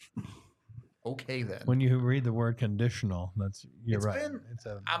 Okay, then. When you read the word conditional, you're It's right. been- It's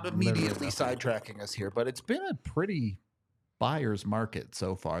a I'm literal immediately definition. sidetracking us here, but it's been a pretty buyer's market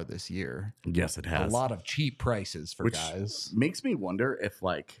so far this year. Yes, it has. A lot of cheap prices for Which guys. makes me wonder if,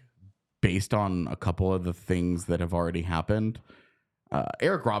 like, based on a couple of the things that have already happened,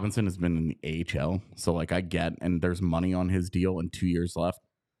 Eric Robinson has been in the AHL. So, like, I get, and there's money on his deal and 2 years left.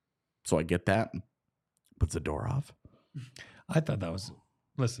 So I get that. But Zadorov? I thought that was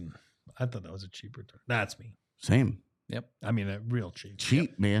a cheap return. That's me. Same. Yep. I mean, a real cheap.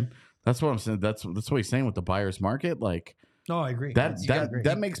 Cheap, man. That's what I'm saying. That's what he's saying with the buyer's market. Like, No, I agree. that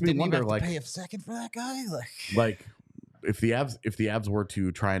makes me Didn't wonder, even have like, to pay a second for that guy? like if the Avs were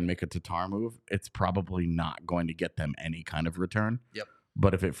to try and make a Tatar move, it's probably not going to get them any kind of return. Yep.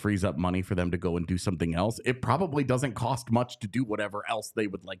 But if it frees up money for them to go and do something else, it probably doesn't cost much to do whatever else they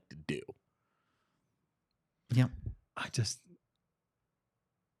would like to do. Yep.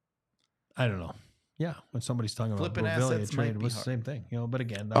 I don't know. Yeah, when somebody's talking about Flipping Beauvillier assets trade, might it be was the hard. same thing. But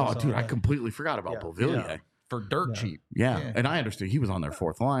again, that Oh, was dude, all I completely forgot about Yeah. Beauvillier. Yeah. For dirt Yeah. cheap. Yeah. Yeah. And I understood he was on their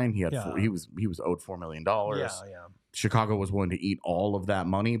 4th line. He had Yeah. he was owed $4 million. Yeah. Chicago was willing to eat all of that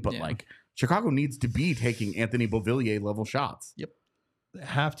money, but Yeah. like Chicago needs to be taking Anthony Beauvillier level shots. Yep.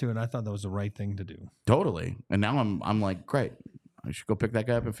 Have to, and I thought that was the right thing to do. Totally. And now I'm like, great. I should go pick that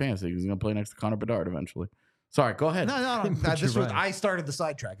guy up in fantasy. He's going to play next to Connor Bedard eventually. Sorry, go ahead. No. But This you're was right. I started the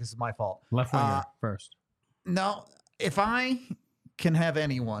sidetrack. This is my fault. Left winger first. No, if I can have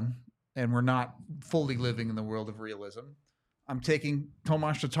anyone, and we're not fully living in the world of realism, I'm taking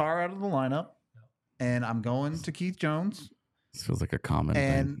Tomas Tatar out of the lineup, and I'm going to Keith Jones. This feels like a common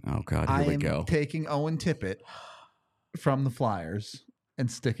And thing. Oh, God, here I we am go. taking Owen Tippett from the Flyers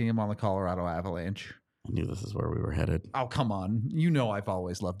and sticking him on the Colorado Avalanche. I knew this is where we were headed. Oh, come on. You know I've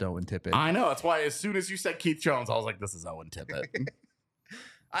always loved Owen Tippett. I know. That's why as soon as you said Keith Jones, I was like, this is Owen Tippett.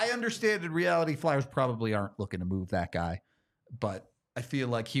 I understand in reality Flyers probably aren't looking to move that guy, but I feel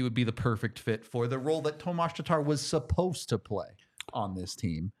like he would be the perfect fit for the role that Tomas Tatar was supposed to play on this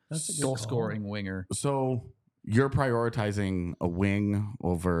team. That's a good Goal call. scoring winger. So you're prioritizing a wing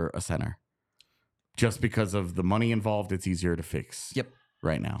over a center just because of the money involved. It's easier to fix. Yep.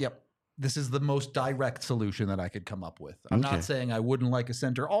 Right now. Yep. This is the most direct solution that I could come up with. I'm Okay. not saying I wouldn't like a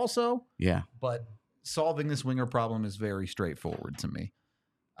center also, Yeah. but solving this winger problem is very straightforward to me.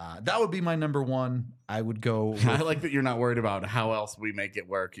 That would be my number one. I would go. I like that you're not worried about how else we make it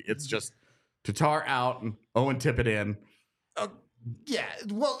work. It's just Tatar out and Owen Tippett in. Yeah.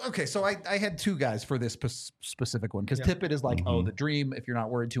 Well, okay. So I had 2 guys for this specific one because Yeah. Tippett is like, oh, the dream. If you're not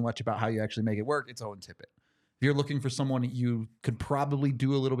worried too much about how you actually make it work, it's Owen Tippett. If you're looking for someone you could probably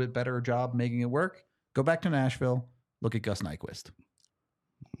do a little bit better job making it work, Go back to Nashville. Look at Gus Nyquist.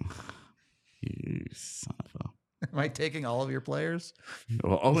 You son of a... Am I taking all of your players?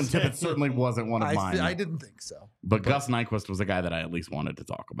 Well, Owen Tippett certainly wasn't one of mine. I didn't think so. But Gus Nyquist was a guy that I at least wanted to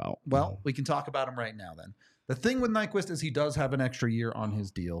talk about. Well, we can talk about him right now then. The thing with Nyquist is he does have an extra year on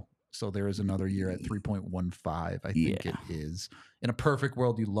his deal. So there is another year at 3.15, I think it is. In a perfect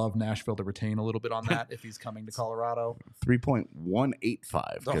world, you love Nashville to retain a little bit on that if he's coming to Colorado.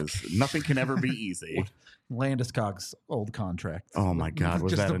 3.185, because nothing can ever be easy. Landeskog's old contract. Oh my God,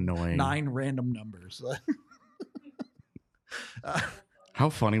 was that annoying? 9 random numbers. How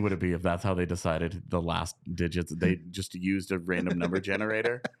funny would it be if that's how they decided the last digits? They just used a random number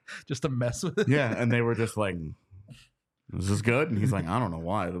generator. Just to mess with it? Yeah, and they were just like... Is this good? And he's like, I don't know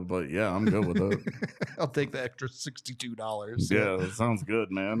why, but yeah, I'm good with it. I'll take the extra $62. Yeah, that sounds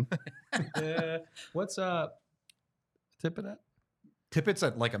good, man. What's Tippett at? Tippett's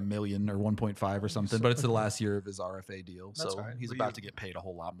at like $1 million or 1.5 or something, but it's the last year of his RFA deal, That's so all right. he's about to get paid a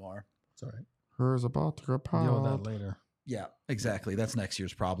whole lot more. It's all right. Her's about to get Deal with that later. Yeah, exactly. That's next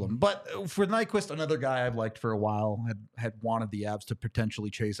year's problem. But for Nyquist, another guy I've liked for a while, had wanted the Avs to potentially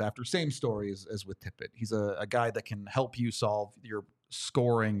chase after. Same story as with Tippett. He's a guy that can help you solve your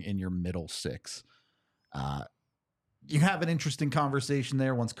scoring in your middle six. You have an interesting conversation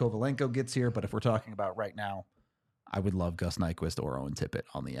there once Kovalenko gets here, but if we're talking about right now, I would love Gus Nyquist or Owen Tippett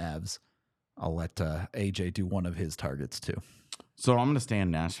on the Avs. I'll let AJ do one of his targets too. So I'm going to stay in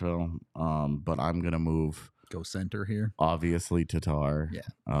Nashville, but I'm going to move... Go center here. Obviously Tatar,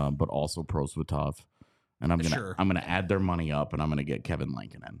 but also Prosvetov, and I'm gonna add their money up, and I'm gonna get Kevin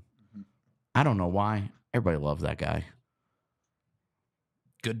Lankinen. Mm-hmm. I don't know why everybody loves that guy.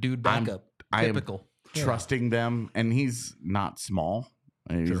 Good dude backup. Typical. I am trusting them, and he's not small.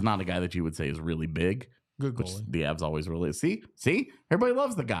 I mean, he's not a guy that you would say is really big. Good which goalie. The Avs always really see. Everybody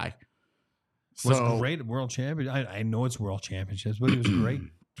loves the guy. Was great at World Championship. I know it's World Championships, but he was great.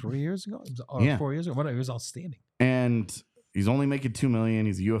 3 years ago, or 4 years ago, whatever. He was outstanding. And he's only making $2 million.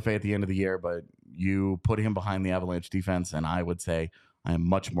 He's a UFA at the end of the year, but you put him behind the Avalanche defense, and I would say I am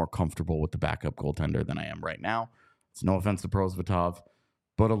much more comfortable with the backup goaltender than I am right now. It's no offense to Prosvetov,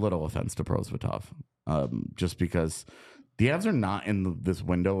 but a little offense to Prosvetov, just because the Avs are not in this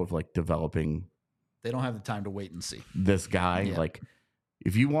window of like developing. They don't have the time to wait and see this guy. Yeah. Like,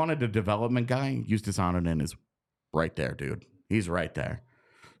 if you wanted a development guy, Justus Anonen is right there, dude. He's right there.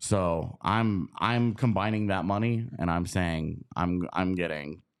 So I'm combining that money, and I'm saying I'm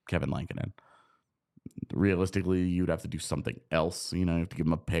getting Kevin Lankinen. Realistically, you'd have to do something else. You know, you have to give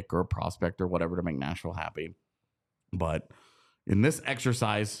him a pick or a prospect or whatever to make Nashville happy. But in this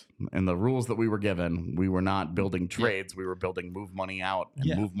exercise and the rules that we were given, we were not building trades. We were building move money out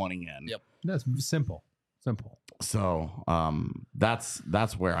and move money in. Yep, that's simple. So that's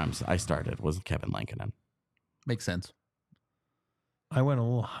where I started was Kevin Lankinen. Makes sense. I went a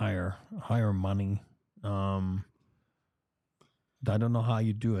little higher money. I don't know how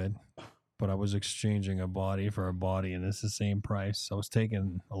you do it, but I was exchanging a body for a body, and it's the same price. I was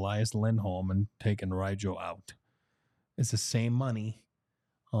taking Elias Lindholm and taking Ryjo out. It's the same money.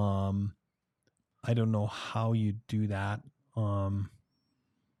 I don't know how you do that.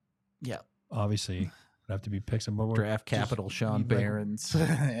 Obviously, it'd have to be picks and draft capital, Sean Barons,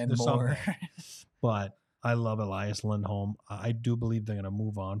 and more. But I love Elias Lindholm. I do believe they're going to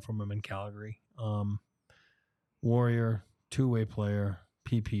move on from him in Calgary. Warrior, two-way player,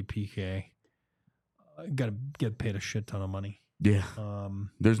 PK. Got to get paid a shit ton of money. Yeah.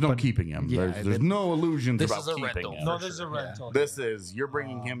 There's no keeping him. There's no illusions about keeping him. No, there's a rental. This is, you're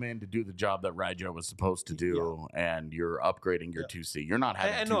bringing him in to do the job that Ryjo was supposed to do, and you're upgrading your 2C. You're not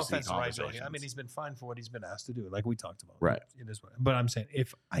having 2C no offense to conversations. Ryjo. I mean, he's been fine for what he's been asked to do, like we talked about. Right. It is what, but I'm saying,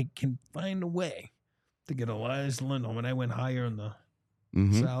 if I can find a way to get Elias Lindholm, and I went higher in the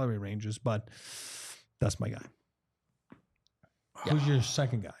salary ranges, but that's my guy. Who's your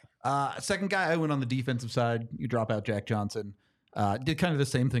second guy? Second guy, I went on the defensive side. You drop out Jack Johnson. Did kind of the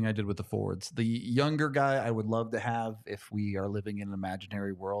same thing I did with the forwards. The younger guy I would love to have if we are living in an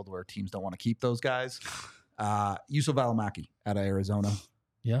imaginary world where teams don't want to keep those guys. Juuso Välimäki out of Arizona.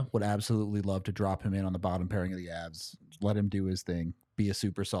 Yeah. Would absolutely love to drop him in on the bottom pairing of the Avs. Let him do his thing. Be a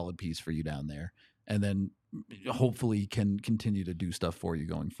super solid piece for you down there. And then hopefully can continue to do stuff for you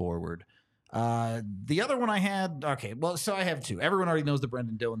going forward. The other one I had, so I have two. Everyone already knows the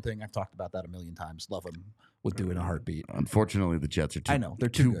Brendan Dillon thing. I've talked about that a million times. Love him. Would do in a heartbeat. Unfortunately, the Jets are they're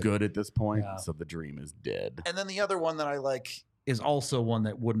too good at this point, so the dream is dead. And then the other one that I like is also one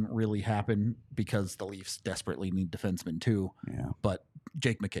that wouldn't really happen because the Leafs desperately need defensemen too. Yeah. But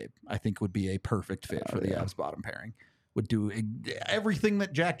Jake McCabe, I think, would be a perfect fit for the Avs bottom pairing. Would do everything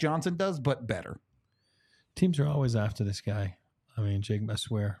that Jack Johnson does, but better. Teams are always after this guy. I mean, Jake, I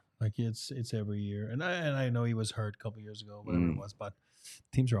swear, like it's every year. And I know he was hurt a couple years ago, whatever it was, but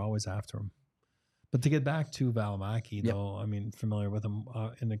teams are always after him. But to get back to Valimaki, though, I mean, familiar with him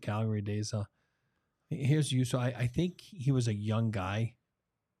in the Calgary days. Here's you. So I think he was a young guy,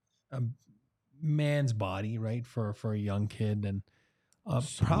 a man's body, right, for a young kid, and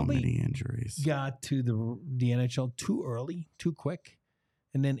so probably many injuries. Got to the NHL too early, too quick,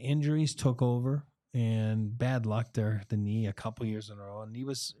 and then injuries took over. And bad luck there, the knee a couple years in a row. And he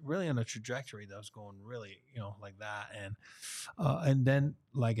was really on a trajectory that was going really, like that. And then,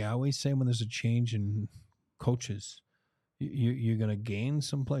 like I always say, when there's a change in coaches, you're going to gain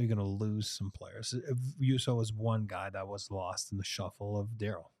some players, you're going to lose some players. Yuso was one guy that was lost in the shuffle of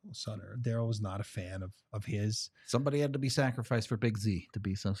Daryl Sutter. Daryl was not a fan of his. Somebody had to be sacrificed for Big Z to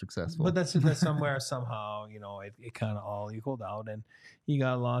be so successful. But that's somewhere, somehow, it kind of all equaled out. And he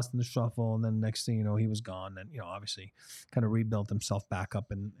got lost in the shuffle. And then next thing you know, he was gone. And, obviously kind of rebuilt himself back up.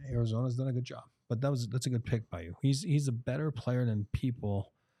 And Arizona's done a good job. But that's a good pick by you. He's a better player than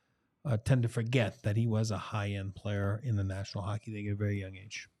people tend to forget that he was a high-end player in the National Hockey League at a very young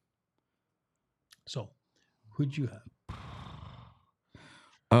age. So, who'd you have?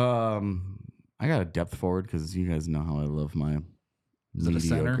 I got a depth forward because you guys know how I love my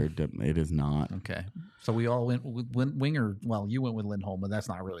mediocre depth. It is not. Okay. So we all went with winger. Well, you went with Lindholm, but that's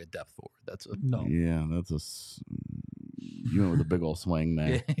not really a depth forward. That's a no. Yeah, you went with a big old swing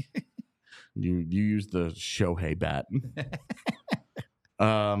there. You used the Shohei bat.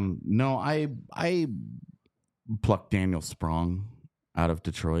 No, I plucked Daniel Sprong out of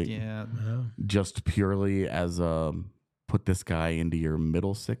Detroit. Yeah. Just purely as put this guy into your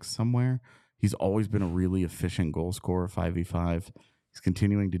middle six somewhere. He's always been a really efficient goal scorer, 5v5. He's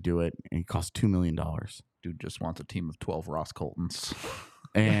continuing to do it, and he costs $2 million. Dude just wants a team of 12 Ross Coltons.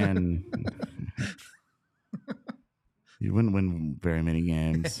 And you wouldn't win very many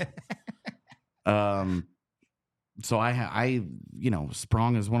games. So I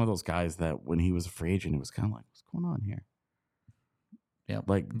Sprong is one of those guys that when he was a free agent, it was kind of like, what's going on here? Yeah.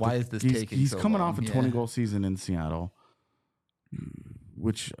 Like, why is this taking He's so coming long? off a 20-goal season in Seattle,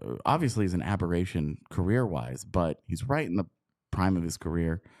 which obviously is an aberration career-wise, but he's right in the prime of his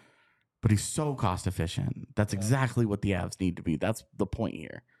career. But he's so cost-efficient. That's exactly what the Avs need to be. That's the point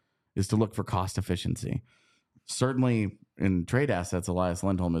here, is to look for cost efficiency. Certainly in trade assets, Elias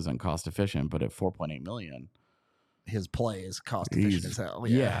Lindholm isn't cost-efficient, but at $4.8 million, his play is cost efficient as hell.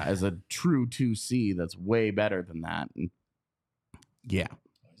 Yeah, as a true 2C, that's way better than that. And yeah.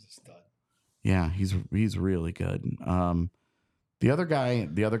 He's a stud. Yeah, he's really good. The other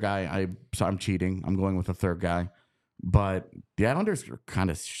guy, I'm cheating. I'm going with a third guy. But the Islanders are kind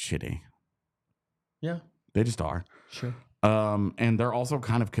of shitty. Yeah. They just are. Sure. And they're also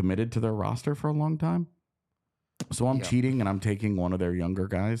kind of committed to their roster for a long time. So I'm cheating and I'm taking one of their younger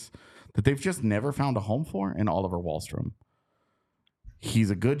guys that they've just never found a home for in Oliver Wahlstrom.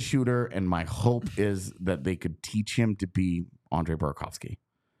 He's a good shooter, and my hope is that they could teach him to be Andre Burakovsky.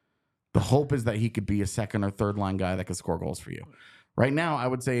 The hope is that he could be a second or third line guy that could score goals for you. Right now, I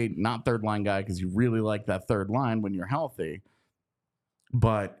would say not third line guy because you really like that third line when you're healthy.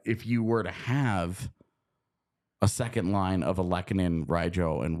 But if you were to have a second line of Lehkonen,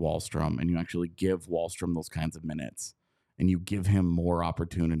 Ryjo, and Wahlstrom, and you actually give Wahlstrom those kinds of minutes, and you give him more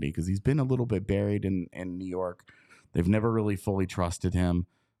opportunity because he's been a little bit buried in New York. They've never really fully trusted him.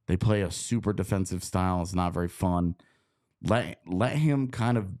 They play a super defensive style. It's not very fun. Let him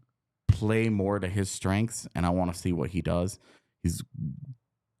kind of play more to his strengths, and I want to see what he does. He's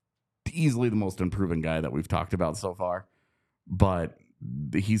easily the most improving guy that we've talked about so far, but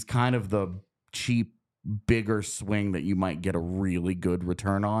he's kind of the cheap, bigger swing that you might get a really good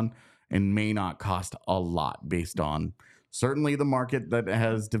return on and may not cost a lot based on certainly the market that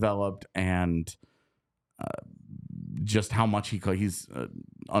has developed and just how much he's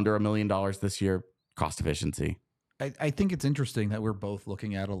under $1 million this year, cost efficiency. I think it's interesting that we're both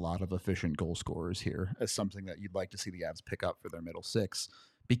looking at a lot of efficient goal scorers here as something that you'd like to see the Avs pick up for their middle six.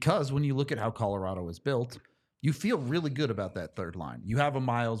 Because when you look at how Colorado is built, you feel really good about that third line. You have a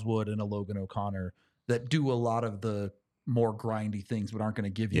Miles Wood and a Logan O'Connor that do a lot of the more grindy things but aren't going to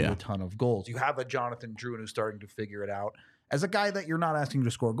give you a ton of goals. You have a Jonathan Drouin who's starting to figure it out. As a guy that you're not asking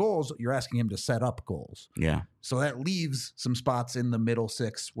to score goals, you're asking him to set up goals. Yeah. So that leaves some spots in the middle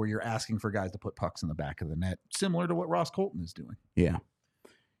six where you're asking for guys to put pucks in the back of the net, similar to what Ross Colton is doing. Yeah.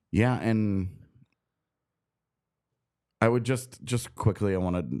 Yeah, and I would just quickly,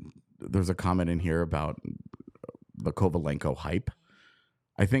 there's a comment in here about the Kovalenko hype.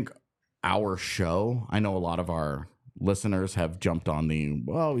 I think our show, I know a lot of our listeners have jumped on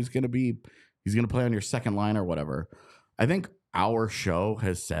he's going to be He's going to play on your second line or whatever. I think our show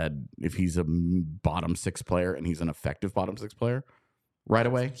has said if he's a bottom 6 player and he's an effective bottom 6 player right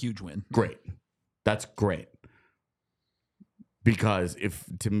away, huge win. Great. That's great. Because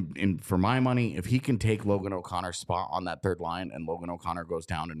for my money, if he can take Logan O'Connor's spot on that third line and Logan O'Connor goes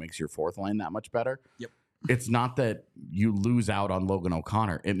down and makes your fourth line that much better, it's not that you lose out on Logan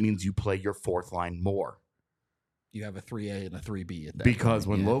O'Connor. It means you play your fourth line more. You have a 3A and a 3B at that because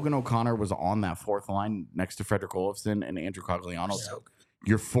point, when Logan O'Connor was on that fourth line next to Frederick Olofsson and Andrew Cogliano,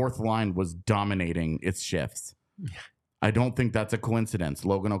 your fourth line was dominating its shifts. I don't think that's a coincidence.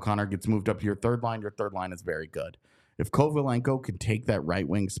 Logan O'Connor gets moved up to your third line. Your third line is very good. If Kovalenko can take that right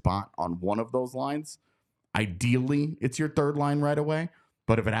wing spot on one of those lines, ideally it's your third line right away.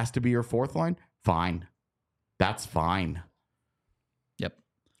 But if it has to be your fourth line, fine. That's fine. Yep.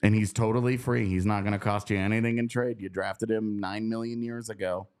 And he's totally free. He's not going to cost you anything in trade. You drafted him 9 million years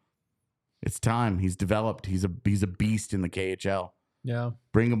ago. It's time. He's developed. He's a beast in the KHL. Yeah.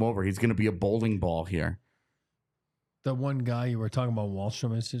 Bring him over. He's going to be a bowling ball here. The one guy you were talking about,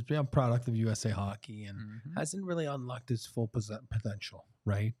 Wallstrom, is just a product of USA Hockey and hasn't really unlocked his full potential,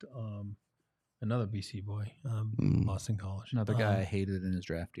 right? Another BC boy, Boston College. Another guy I hated in his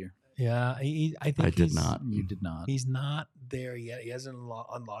draft year. Yeah, I think I did not. You did not. He's not there yet. He hasn't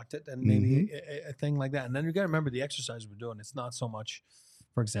unlocked it, and maybe a thing like that. And then you got to remember the exercise we're doing. It's not so much.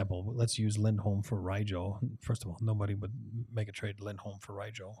 For example, let's use Lindholm for Rijo. First of all, nobody would make a trade Lindholm for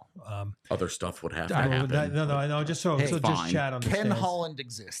Rijo. Other stuff would have to happen. No, just just chat on the Ken Holland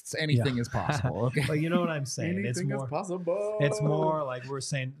exists. Anything is possible. Okay, but you know what I'm saying. Anything is possible. It's more like we're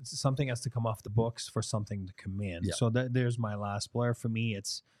saying something has to come off the books for something to come in. Yeah. So there's my last player. For me,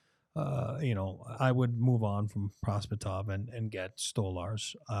 it's I would move on from Prospetov and get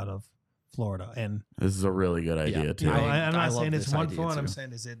Stolars out of Florida. And this is a really good idea too. I'm not saying it's one for one. I'm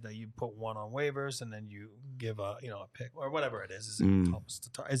saying is it that you put one on waivers and then you give a pick or whatever it is. Is it Tomas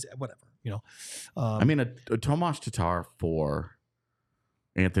Tatar? Is it whatever? I mean, a Tomas Tatar for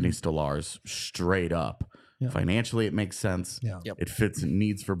Anthony Stolars straight up. Yeah. Financially, it makes sense. Yeah. It fits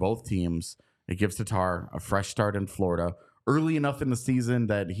needs for both teams. It gives Tatar a fresh start in Florida early enough in the season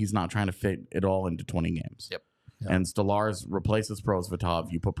that he's not trying to fit it all into 20 games. Yep. Yeah. And Stolars replaces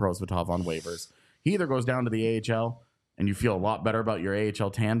Prosvetov. You put Prosvetov on waivers. He either goes down to the AHL and you feel a lot better about your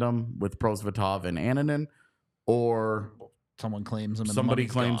AHL tandem with Prosvetov and Annunen, or someone claims him. Somebody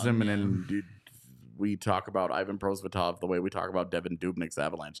claims him, and then we talk about Ivan Prosvetov the way we talk about Devin Dubnyk's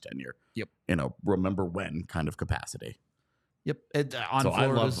Avalanche tenure. Yep. In a remember when kind of capacity. Yep.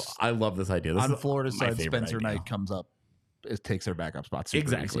 I love this idea. This on is Florida's side, Spencer idea. Knight comes up. It takes their backup spot.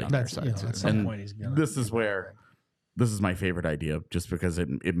 Exactly. On their side too. At some point he's gonna, this is where this is my favorite idea, just because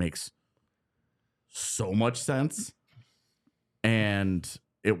it makes so much sense, and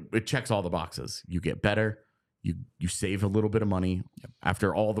it checks all the boxes. You get better, you save a little bit of money.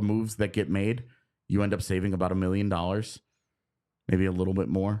 After all the moves that get made, you end up saving about $1 million, maybe a little bit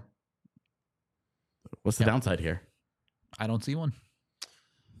more. What's the downside here? I don't see one.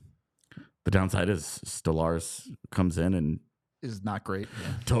 The downside is Stolars comes in and is not great.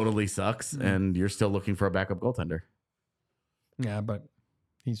 Yeah. Totally sucks, and you're still looking for a backup goaltender. Yeah, but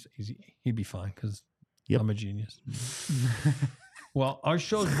he'd be fine because I'm a genius. Well, our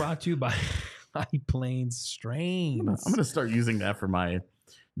show is brought to you by High Plains Strains. I'm gonna start using that for my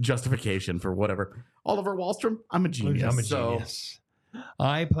justification for whatever. Oliver Wallstrom, I'm a genius. I'm a genius.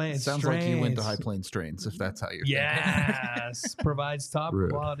 High Plains Sounds Strains. like you went to High Plains Strains, if that's how you're Yes. Provides top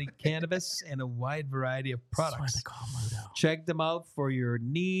quality cannabis and a wide variety of products. Check them out for your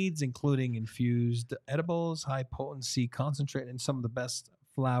needs, including infused edibles, high potency concentrate, and some of the best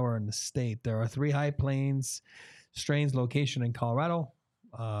flower in the state. There are 3 High Plains Strains location in Colorado,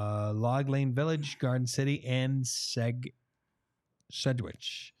 Log Lane Village, Garden City, and Sedgwick.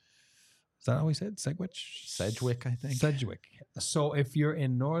 Is that how we said? Sedgwick, I think. Sedgwick. So if you're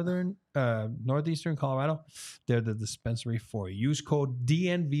in northeastern Colorado, they're the dispensary for you. Use code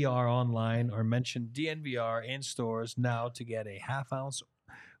DNVR online or mention DNVR in stores now to get a half ounce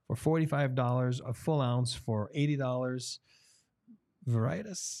for $45, a full ounce for $80.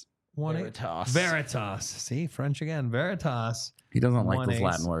 Veritas. Veritas. See, French again. Veritas. He doesn't like those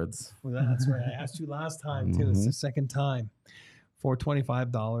Latin words. Well, that's right. I asked you last time, too. It's the second time. For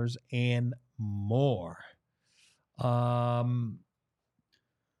 $25 and more.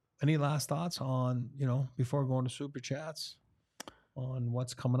 Any last thoughts on, before going to Super Chats, on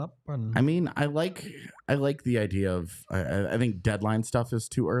what's coming up? I mean, I like the idea of, I think deadline stuff is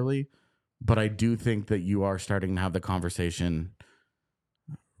too early, but I do think that you are starting to have the conversation.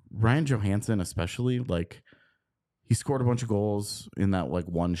 Ryan Johansson, especially, he scored a bunch of goals in that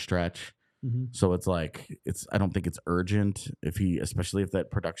one stretch. So it's like I don't think it's urgent especially if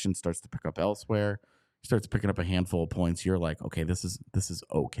that production starts to pick up elsewhere, he starts picking up a handful of points. You're like, okay, this is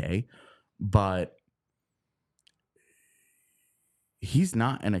okay, but he's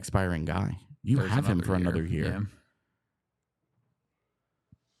not an expiring guy. There's have him for another year. Yeah.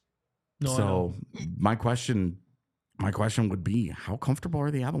 No, so my question would be, how comfortable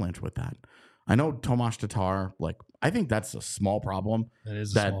are the Avalanche with that? I know Tomas Tatar, I think that's a small problem. That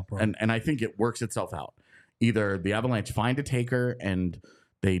is a small problem. And I think it works itself out. Either the Avalanche find a taker and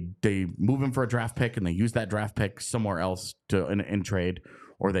they move him for a draft pick and they use that draft pick somewhere else in trade,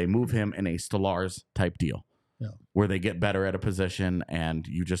 or they move him in a Stellars type deal. Yeah. Where they get better at a position and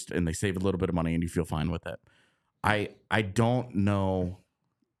they save a little bit of money and you feel fine with it. I don't know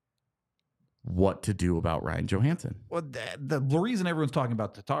what to do about Ryan Johansson. Well, the reason everyone's talking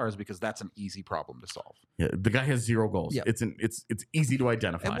about Tatar is because that's an easy problem to solve. Yeah, the guy has 0 goals. Yep. It's easy to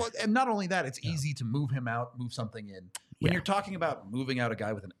identify. And not only that, it's easy to move him out, move something in. When you're talking about moving out a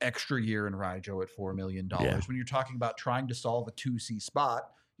guy with an extra year in Ryjo at $4 million, when you're talking about trying to solve a 2C spot,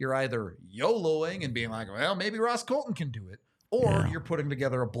 you're either YOLOing and being like, well, maybe Ross Colton can do it, or you're putting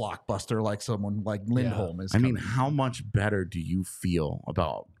together a blockbuster like someone like Lindholm is. I mean, how much better do you feel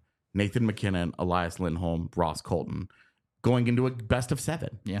about Nathan McKinnon, Elias Lindholm, Ross Colton going into a best of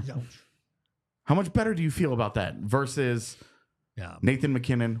 7? Yeah. How much better do you feel about that versus Nathan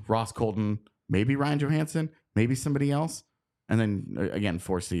McKinnon, Ross Colton, maybe Ryan Johansson, maybe somebody else, and then again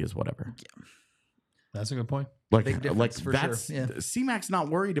 4C is whatever. Yeah. That's a good point. Big difference for that's sure. Yeah. C-Mac's not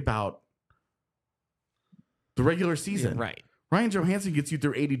worried about the regular season. Yeah, right. Ryan Johansson gets you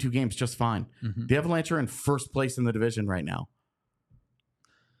through 82 games just fine. Mm-hmm. The Avalanche are in first place in the division right now.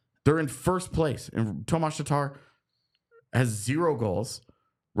 They're in first place. And Tomas Tatar has 0 goals.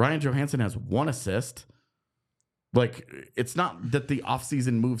 Ryan Johansson has 1 assist. It's not that the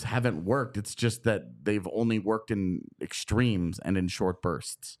offseason moves haven't worked. It's just that they've only worked in extremes and in short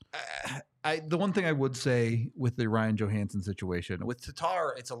bursts. The one thing I would say with the Ryan Johansson situation, with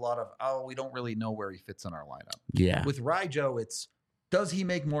Tatar, it's a lot of, we don't really know where he fits in our lineup. Yeah. With Ryjo, it's, does he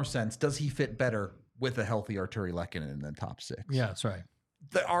make more sense? Does he fit better with a healthy Arturi Lehkonen in the top 6? Yeah, that's right.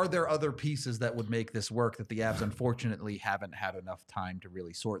 Are there other pieces that would make this work that the Avs unfortunately haven't had enough time to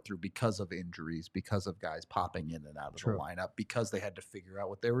really sort through because of injuries, because of guys popping in and out of the lineup, because they had to figure out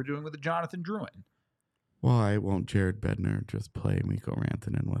what they were doing with the Jonathan Drouin? Why won't Jared Bednar just play Mikko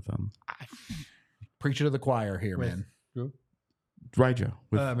Rantanen with him? Preaching to the choir here, man. Who? Ryjo.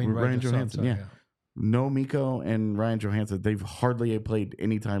 Ryan Johansson. Sorry, yeah. No Mikko and Ryan Johansson. They've hardly played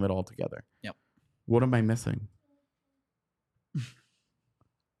any time at all together. Yep. What am I missing?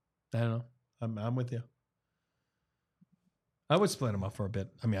 I don't know. I'm with you. I would split them up for a bit.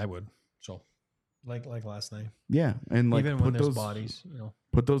 I mean, I would. So, like last night. Yeah, and even when there's bodies,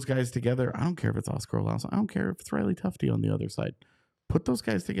 put those guys together. I don't care if it's Oscar Olaus. I don't care if it's Riley Tufte on the other side. Put those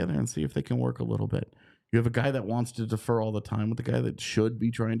guys together and see if they can work a little bit. You have a guy that wants to defer all the time with a guy that should be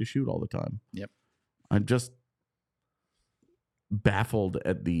trying to shoot all the time. Yep. I'm just baffled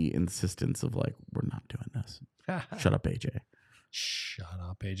at the insistence of we're not doing this. Shut up, AJ. Shut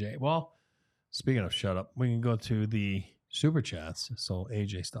up, AJ. Well, speaking of shut up, we can go to the super chats so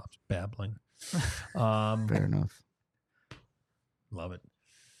AJ stops babbling. Fair enough. Love it.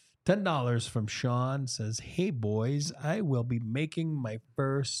 $10 from Sean says, "Hey boys, I will be making my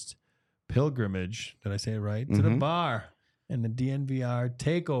first pilgrimage. Did I say it right? To the bar and the DNVR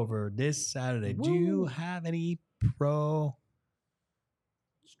takeover this Saturday. Woo. Do you have any pro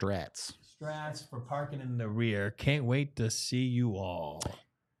strats for parking in the rear? Can't wait to see you all."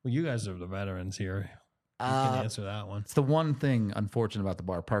 Well, you guys are the veterans here. You can answer that one. It's the one thing unfortunate about the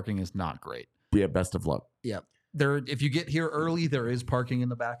bar. Parking is not great. Yeah, best of luck. Yeah. If you get here early, there is parking in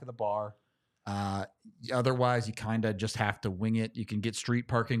the back of the bar. Otherwise, you kind of just have to wing it. You can get street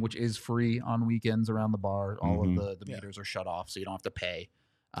parking, which is free on weekends around the bar. All of the meters are shut off, so you don't have to pay.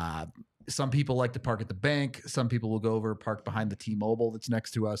 Some people like to park at the bank. Some people will go over, park behind the T-Mobile that's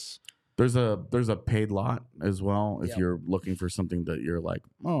next to us. There's a paid lot as well if you're looking for something that you're like,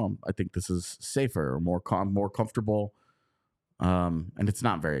 oh, I think this is safer or more comfortable. And it's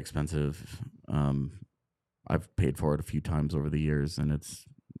not very expensive. I've paid for it a few times over the years, and it's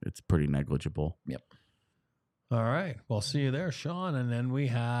pretty negligible. Yep. All right. Well, see you there, Sean. And then we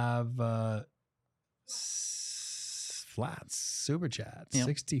have Flats Super Chat,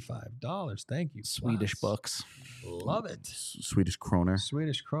 $65. Thank you, Swedish Flats. bucks. Love it. Swedish kroner.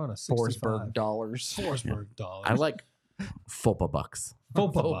 Forsberg dollars. Forsberg dollars. I like Fopa bucks.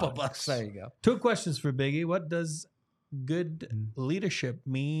 Fopa bucks. There you go. 2 questions for Biggie. What does good leadership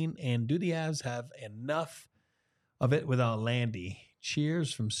mean, and do the Avs have enough of it without Landy?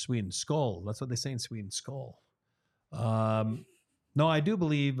 Cheers from Sweden. Skull. That's what they say in Sweden. Skull. No, I do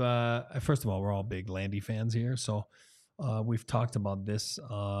believe, first of all, we're all big Landy fans here. So we've talked about this.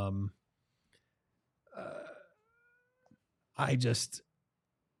 I'm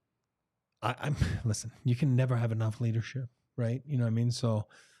listen, you can never have enough leadership, right? You know what I mean? So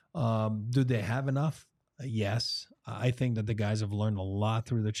do they have enough? Yes. I think that the guys have learned a lot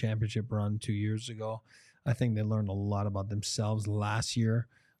through the championship run 2 years ago. I think they learned a lot about themselves last year,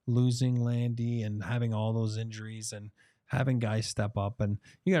 losing Landy and having all those injuries and having guys step up. And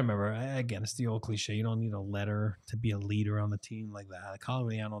you got to remember, again, it's the old cliche. You don't need a letter to be a leader on the team like that.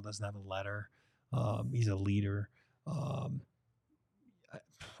 Colorado doesn't have a letter. He's a leader. I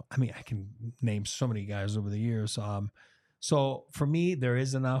mean, I can name so many guys over the years. So for me, there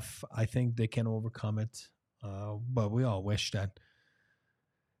is enough. I think they can overcome it. But we all wish that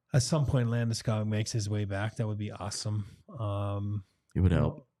at some point Landeskog makes his way back. That would be awesome. It would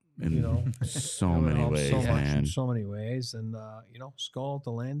help in so many ways, man. In so many ways. And, skull to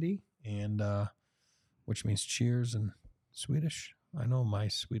Landy, and which means cheers in Swedish. I know my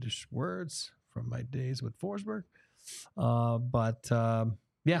Swedish words from my days with Forsberg.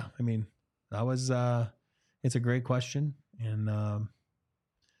 Yeah, I mean, that was, it's a great question. And,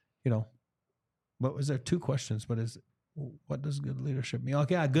 what was there? 2 questions. What does good leadership mean?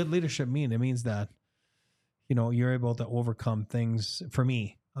 Okay. Good leadership mean, it means that, you're able to overcome things for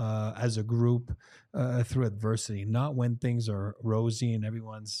me, as a group, through adversity, not when things are rosy and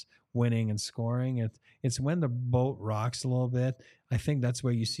everyone's winning and scoring. It's when the boat rocks a little bit. I think that's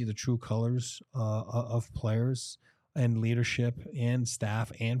where you see the true colors, of players and leadership and staff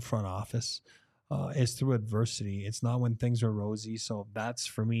and front office, is through adversity. It's not when things are rosy. So that's,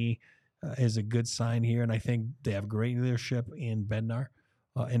 for me, is a good sign here. And I think they have great leadership in Bednar,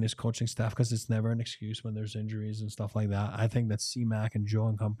 and his coaching staff, because it's never an excuse when there's injuries and stuff like that. I think that C-Mac and Joe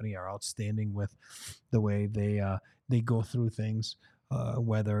and company are outstanding with the way they go through things,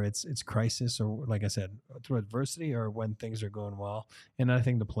 whether it's crisis or, like I said, through adversity or when things are going well. And I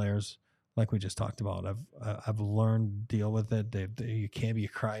think the players, like we just talked about, I've learned to deal with it. You can't be a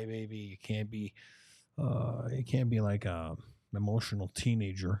crybaby. You can't be like a emotional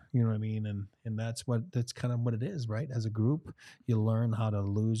teenager. You know what I mean? And that's kind of what it is, right? As a group, you learn how to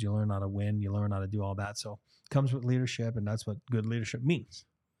lose, you learn how to win, you learn how to do all that. So it comes with leadership, and that's what good leadership means.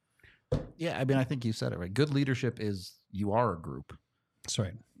 Yeah, I mean, I think you said it right. Good leadership is you are a group. That's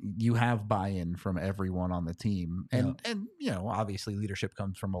right. You have buy-in from everyone on the team. And obviously leadership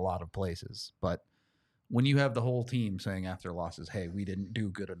comes from a lot of places. But when you have the whole team saying after losses, hey, we didn't do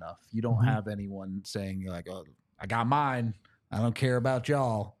good enough, you don't have anyone saying, like, oh, I got mine, I don't care about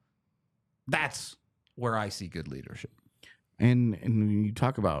y'all. That's where I see good leadership. And when you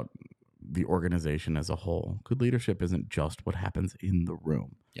talk about the organization as a whole, good leadership isn't just what happens in the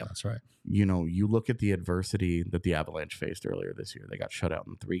room. Yeah, that's right. You look at the adversity that the Avalanche faced earlier this year. They got shut out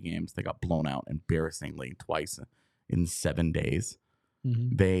in 3 games. They got blown out embarrassingly twice in 7 days.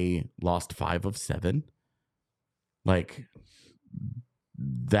 Mm-hmm. They lost 5 of 7. Like,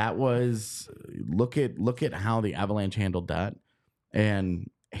 that was, look at how the Avalanche handled that. And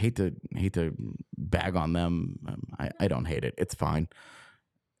hate to bag on them. I don't hate it. It's fine.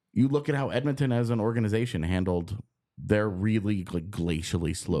 You look at how Edmonton as an organization handled their really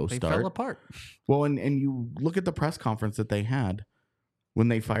glacially slow start. They fell apart. Well, and you look at the press conference that they had when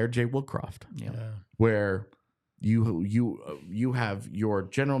they fired Jay Woodcroft, where you have your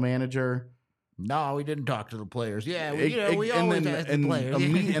general manager. No, we didn't talk to the players. Yeah, we always ask the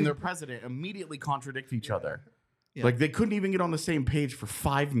players. And their president immediately contradict each other. Yeah. Like, they couldn't even get on the same page for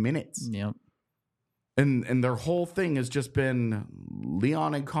 5 minutes. Yep. And their whole thing has just been,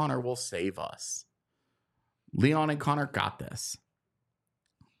 Leon and Connor will save us. Leon and Connor got this.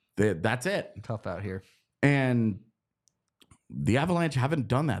 That's it. Tough out here. And the Avalanche haven't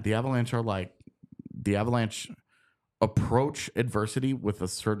done that. The Avalanche approach adversity with a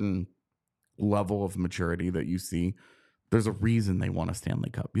certain level of maturity that you see. There's a reason they won a Stanley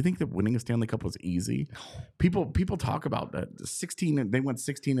Cup. You think that winning a Stanley Cup was easy? People talk about that. 16. They went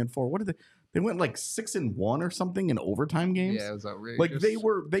 16-4. What did they went like 6-1 or something in overtime games? Yeah, it was outrageous. Like,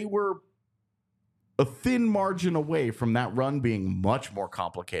 they were a thin margin away from that run being much more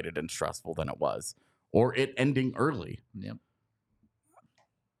complicated and stressful than it was, or it ending early. Yep.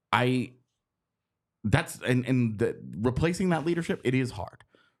 Replacing that leadership, it is hard.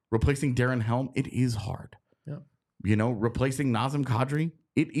 Replacing Darren Helm, it is hard. Replacing Nazem Kadri,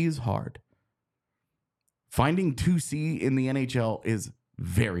 it is hard. Finding 2C in the NHL is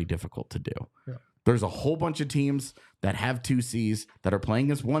very difficult to do. Yeah. There's a whole bunch of teams that have 2Cs that are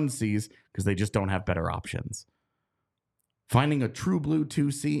playing as 1Cs because they just don't have better options. Finding a true blue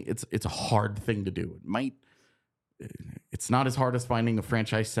 2C, it's a hard thing to do. It's not as hard as finding a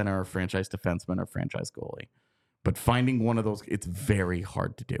franchise center or franchise defenseman or franchise goalie. But finding one of those, it's very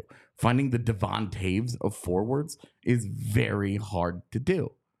hard to do. Finding the Devon Taves of forwards is very hard to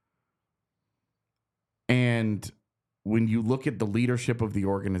do. And when you look at the leadership of the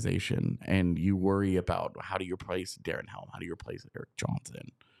organization and you worry about how do you replace Darren Helm, how do you replace Eric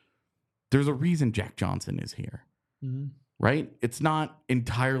Johnson, there's a reason Jack Johnson is here, right? It's not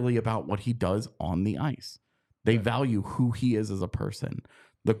entirely about what he does on the ice. They value who he is as a person.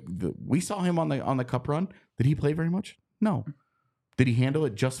 We saw him on the cup run. Did he play very much? No. Did he handle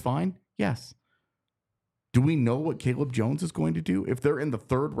it just fine? Yes. Do we know what Caleb Jones is going to do if they're in the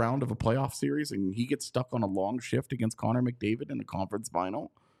third round of a playoff series and he gets stuck on a long shift against Connor McDavid in the conference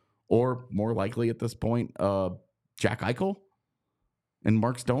final? Or more likely at this point, Jack Eichel and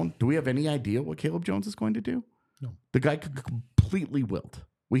Mark Stone? Do we have any idea what Caleb Jones is going to do? No. The guy could completely wilt.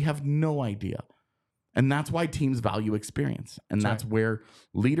 We have no idea. And that's why teams value experience. And that's where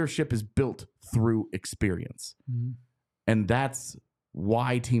leadership is built through experience. And that's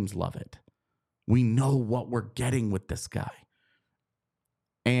why teams love it. We know what we're getting with this guy.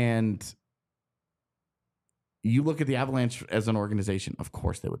 And you look at the Avalanche as an organization, of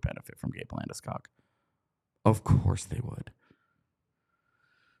course they would benefit from Gabe Landeskog. Of course they would.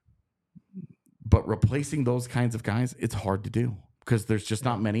 But replacing those kinds of guys, it's hard to do. Because there's just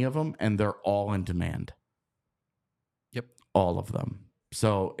not many of them, and they're all in demand. Yep. All of them.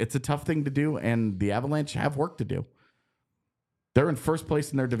 So it's a tough thing to do, and the Avalanche have work to do. They're in first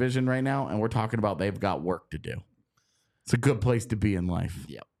place in their division right now, and we're talking about they've got work to do. It's a good place to be in life.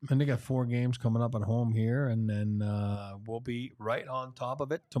 Yep. And they got 4 games coming up at home here, and then we'll be right on top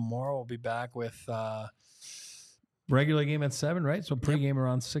of it. Tomorrow we'll be back with regular game at 7, right? So pregame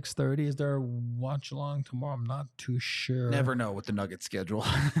around 6:30. Is there a watch along tomorrow? I'm not too sure. Never know with the Nuggets schedule.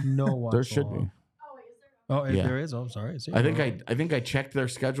 No watch. There should be. Oh, there is. Oh, sorry. I think I checked their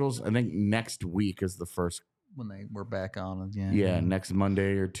schedules. I think next week is the first when they were back on. Yeah, next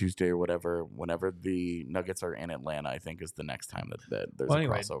Monday or Tuesday or whatever. Whenever the Nuggets are in Atlanta, I think is the next time that there's a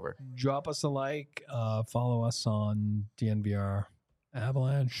crossover. Drop us a like. Follow us on DNVR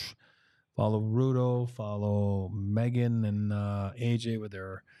Avalanche. Follow Rudo, follow Megan and AJ with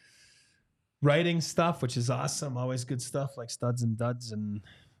their writing stuff, which is awesome. Always good stuff like Studs and Duds. And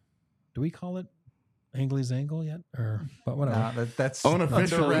do we call it Angley's Angle yet? But whatever. No, that's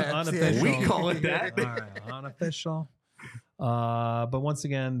unofficial. Unofficial. We call it that. All right, unofficial. But once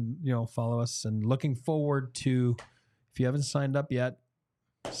again, follow us. And looking forward to, if you haven't signed up yet,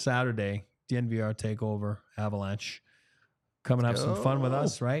 Saturday, DNVR Takeover Avalanche. Come and have some fun with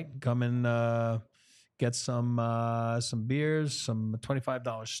us, right? Come and get some beers, some $25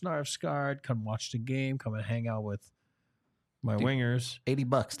 Snarfs card. Come watch the game. Come and hang out with my wingers.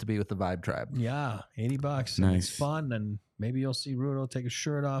 $80 to be with the Vibe Tribe. Yeah, $80. Nice. And it's fun, and maybe you'll see Rudo take his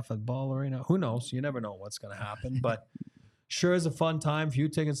shirt off at Ball Arena. Who knows? You never know what's going to happen. But sure is a fun time. Few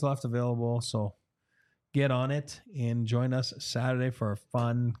tickets left available, so get on it and join us Saturday for a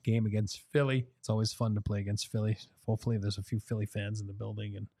fun game against Philly. It's always fun to play against Philly. Hopefully there's a few Philly fans in the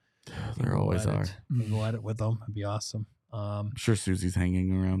building. And there always are. Go at it with them. It'd be awesome. I'm sure Susie's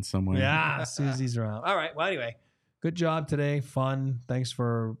hanging around somewhere. Yeah, Susie's around. All right. Well, anyway, good job today. Fun. Thanks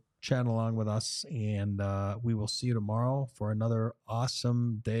for chatting along with us. And we will see you tomorrow for another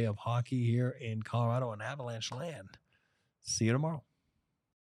awesome day of hockey here in Colorado and Avalanche land. See you tomorrow.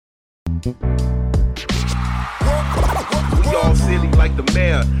 We all silly like the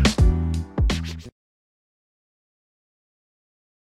mayor.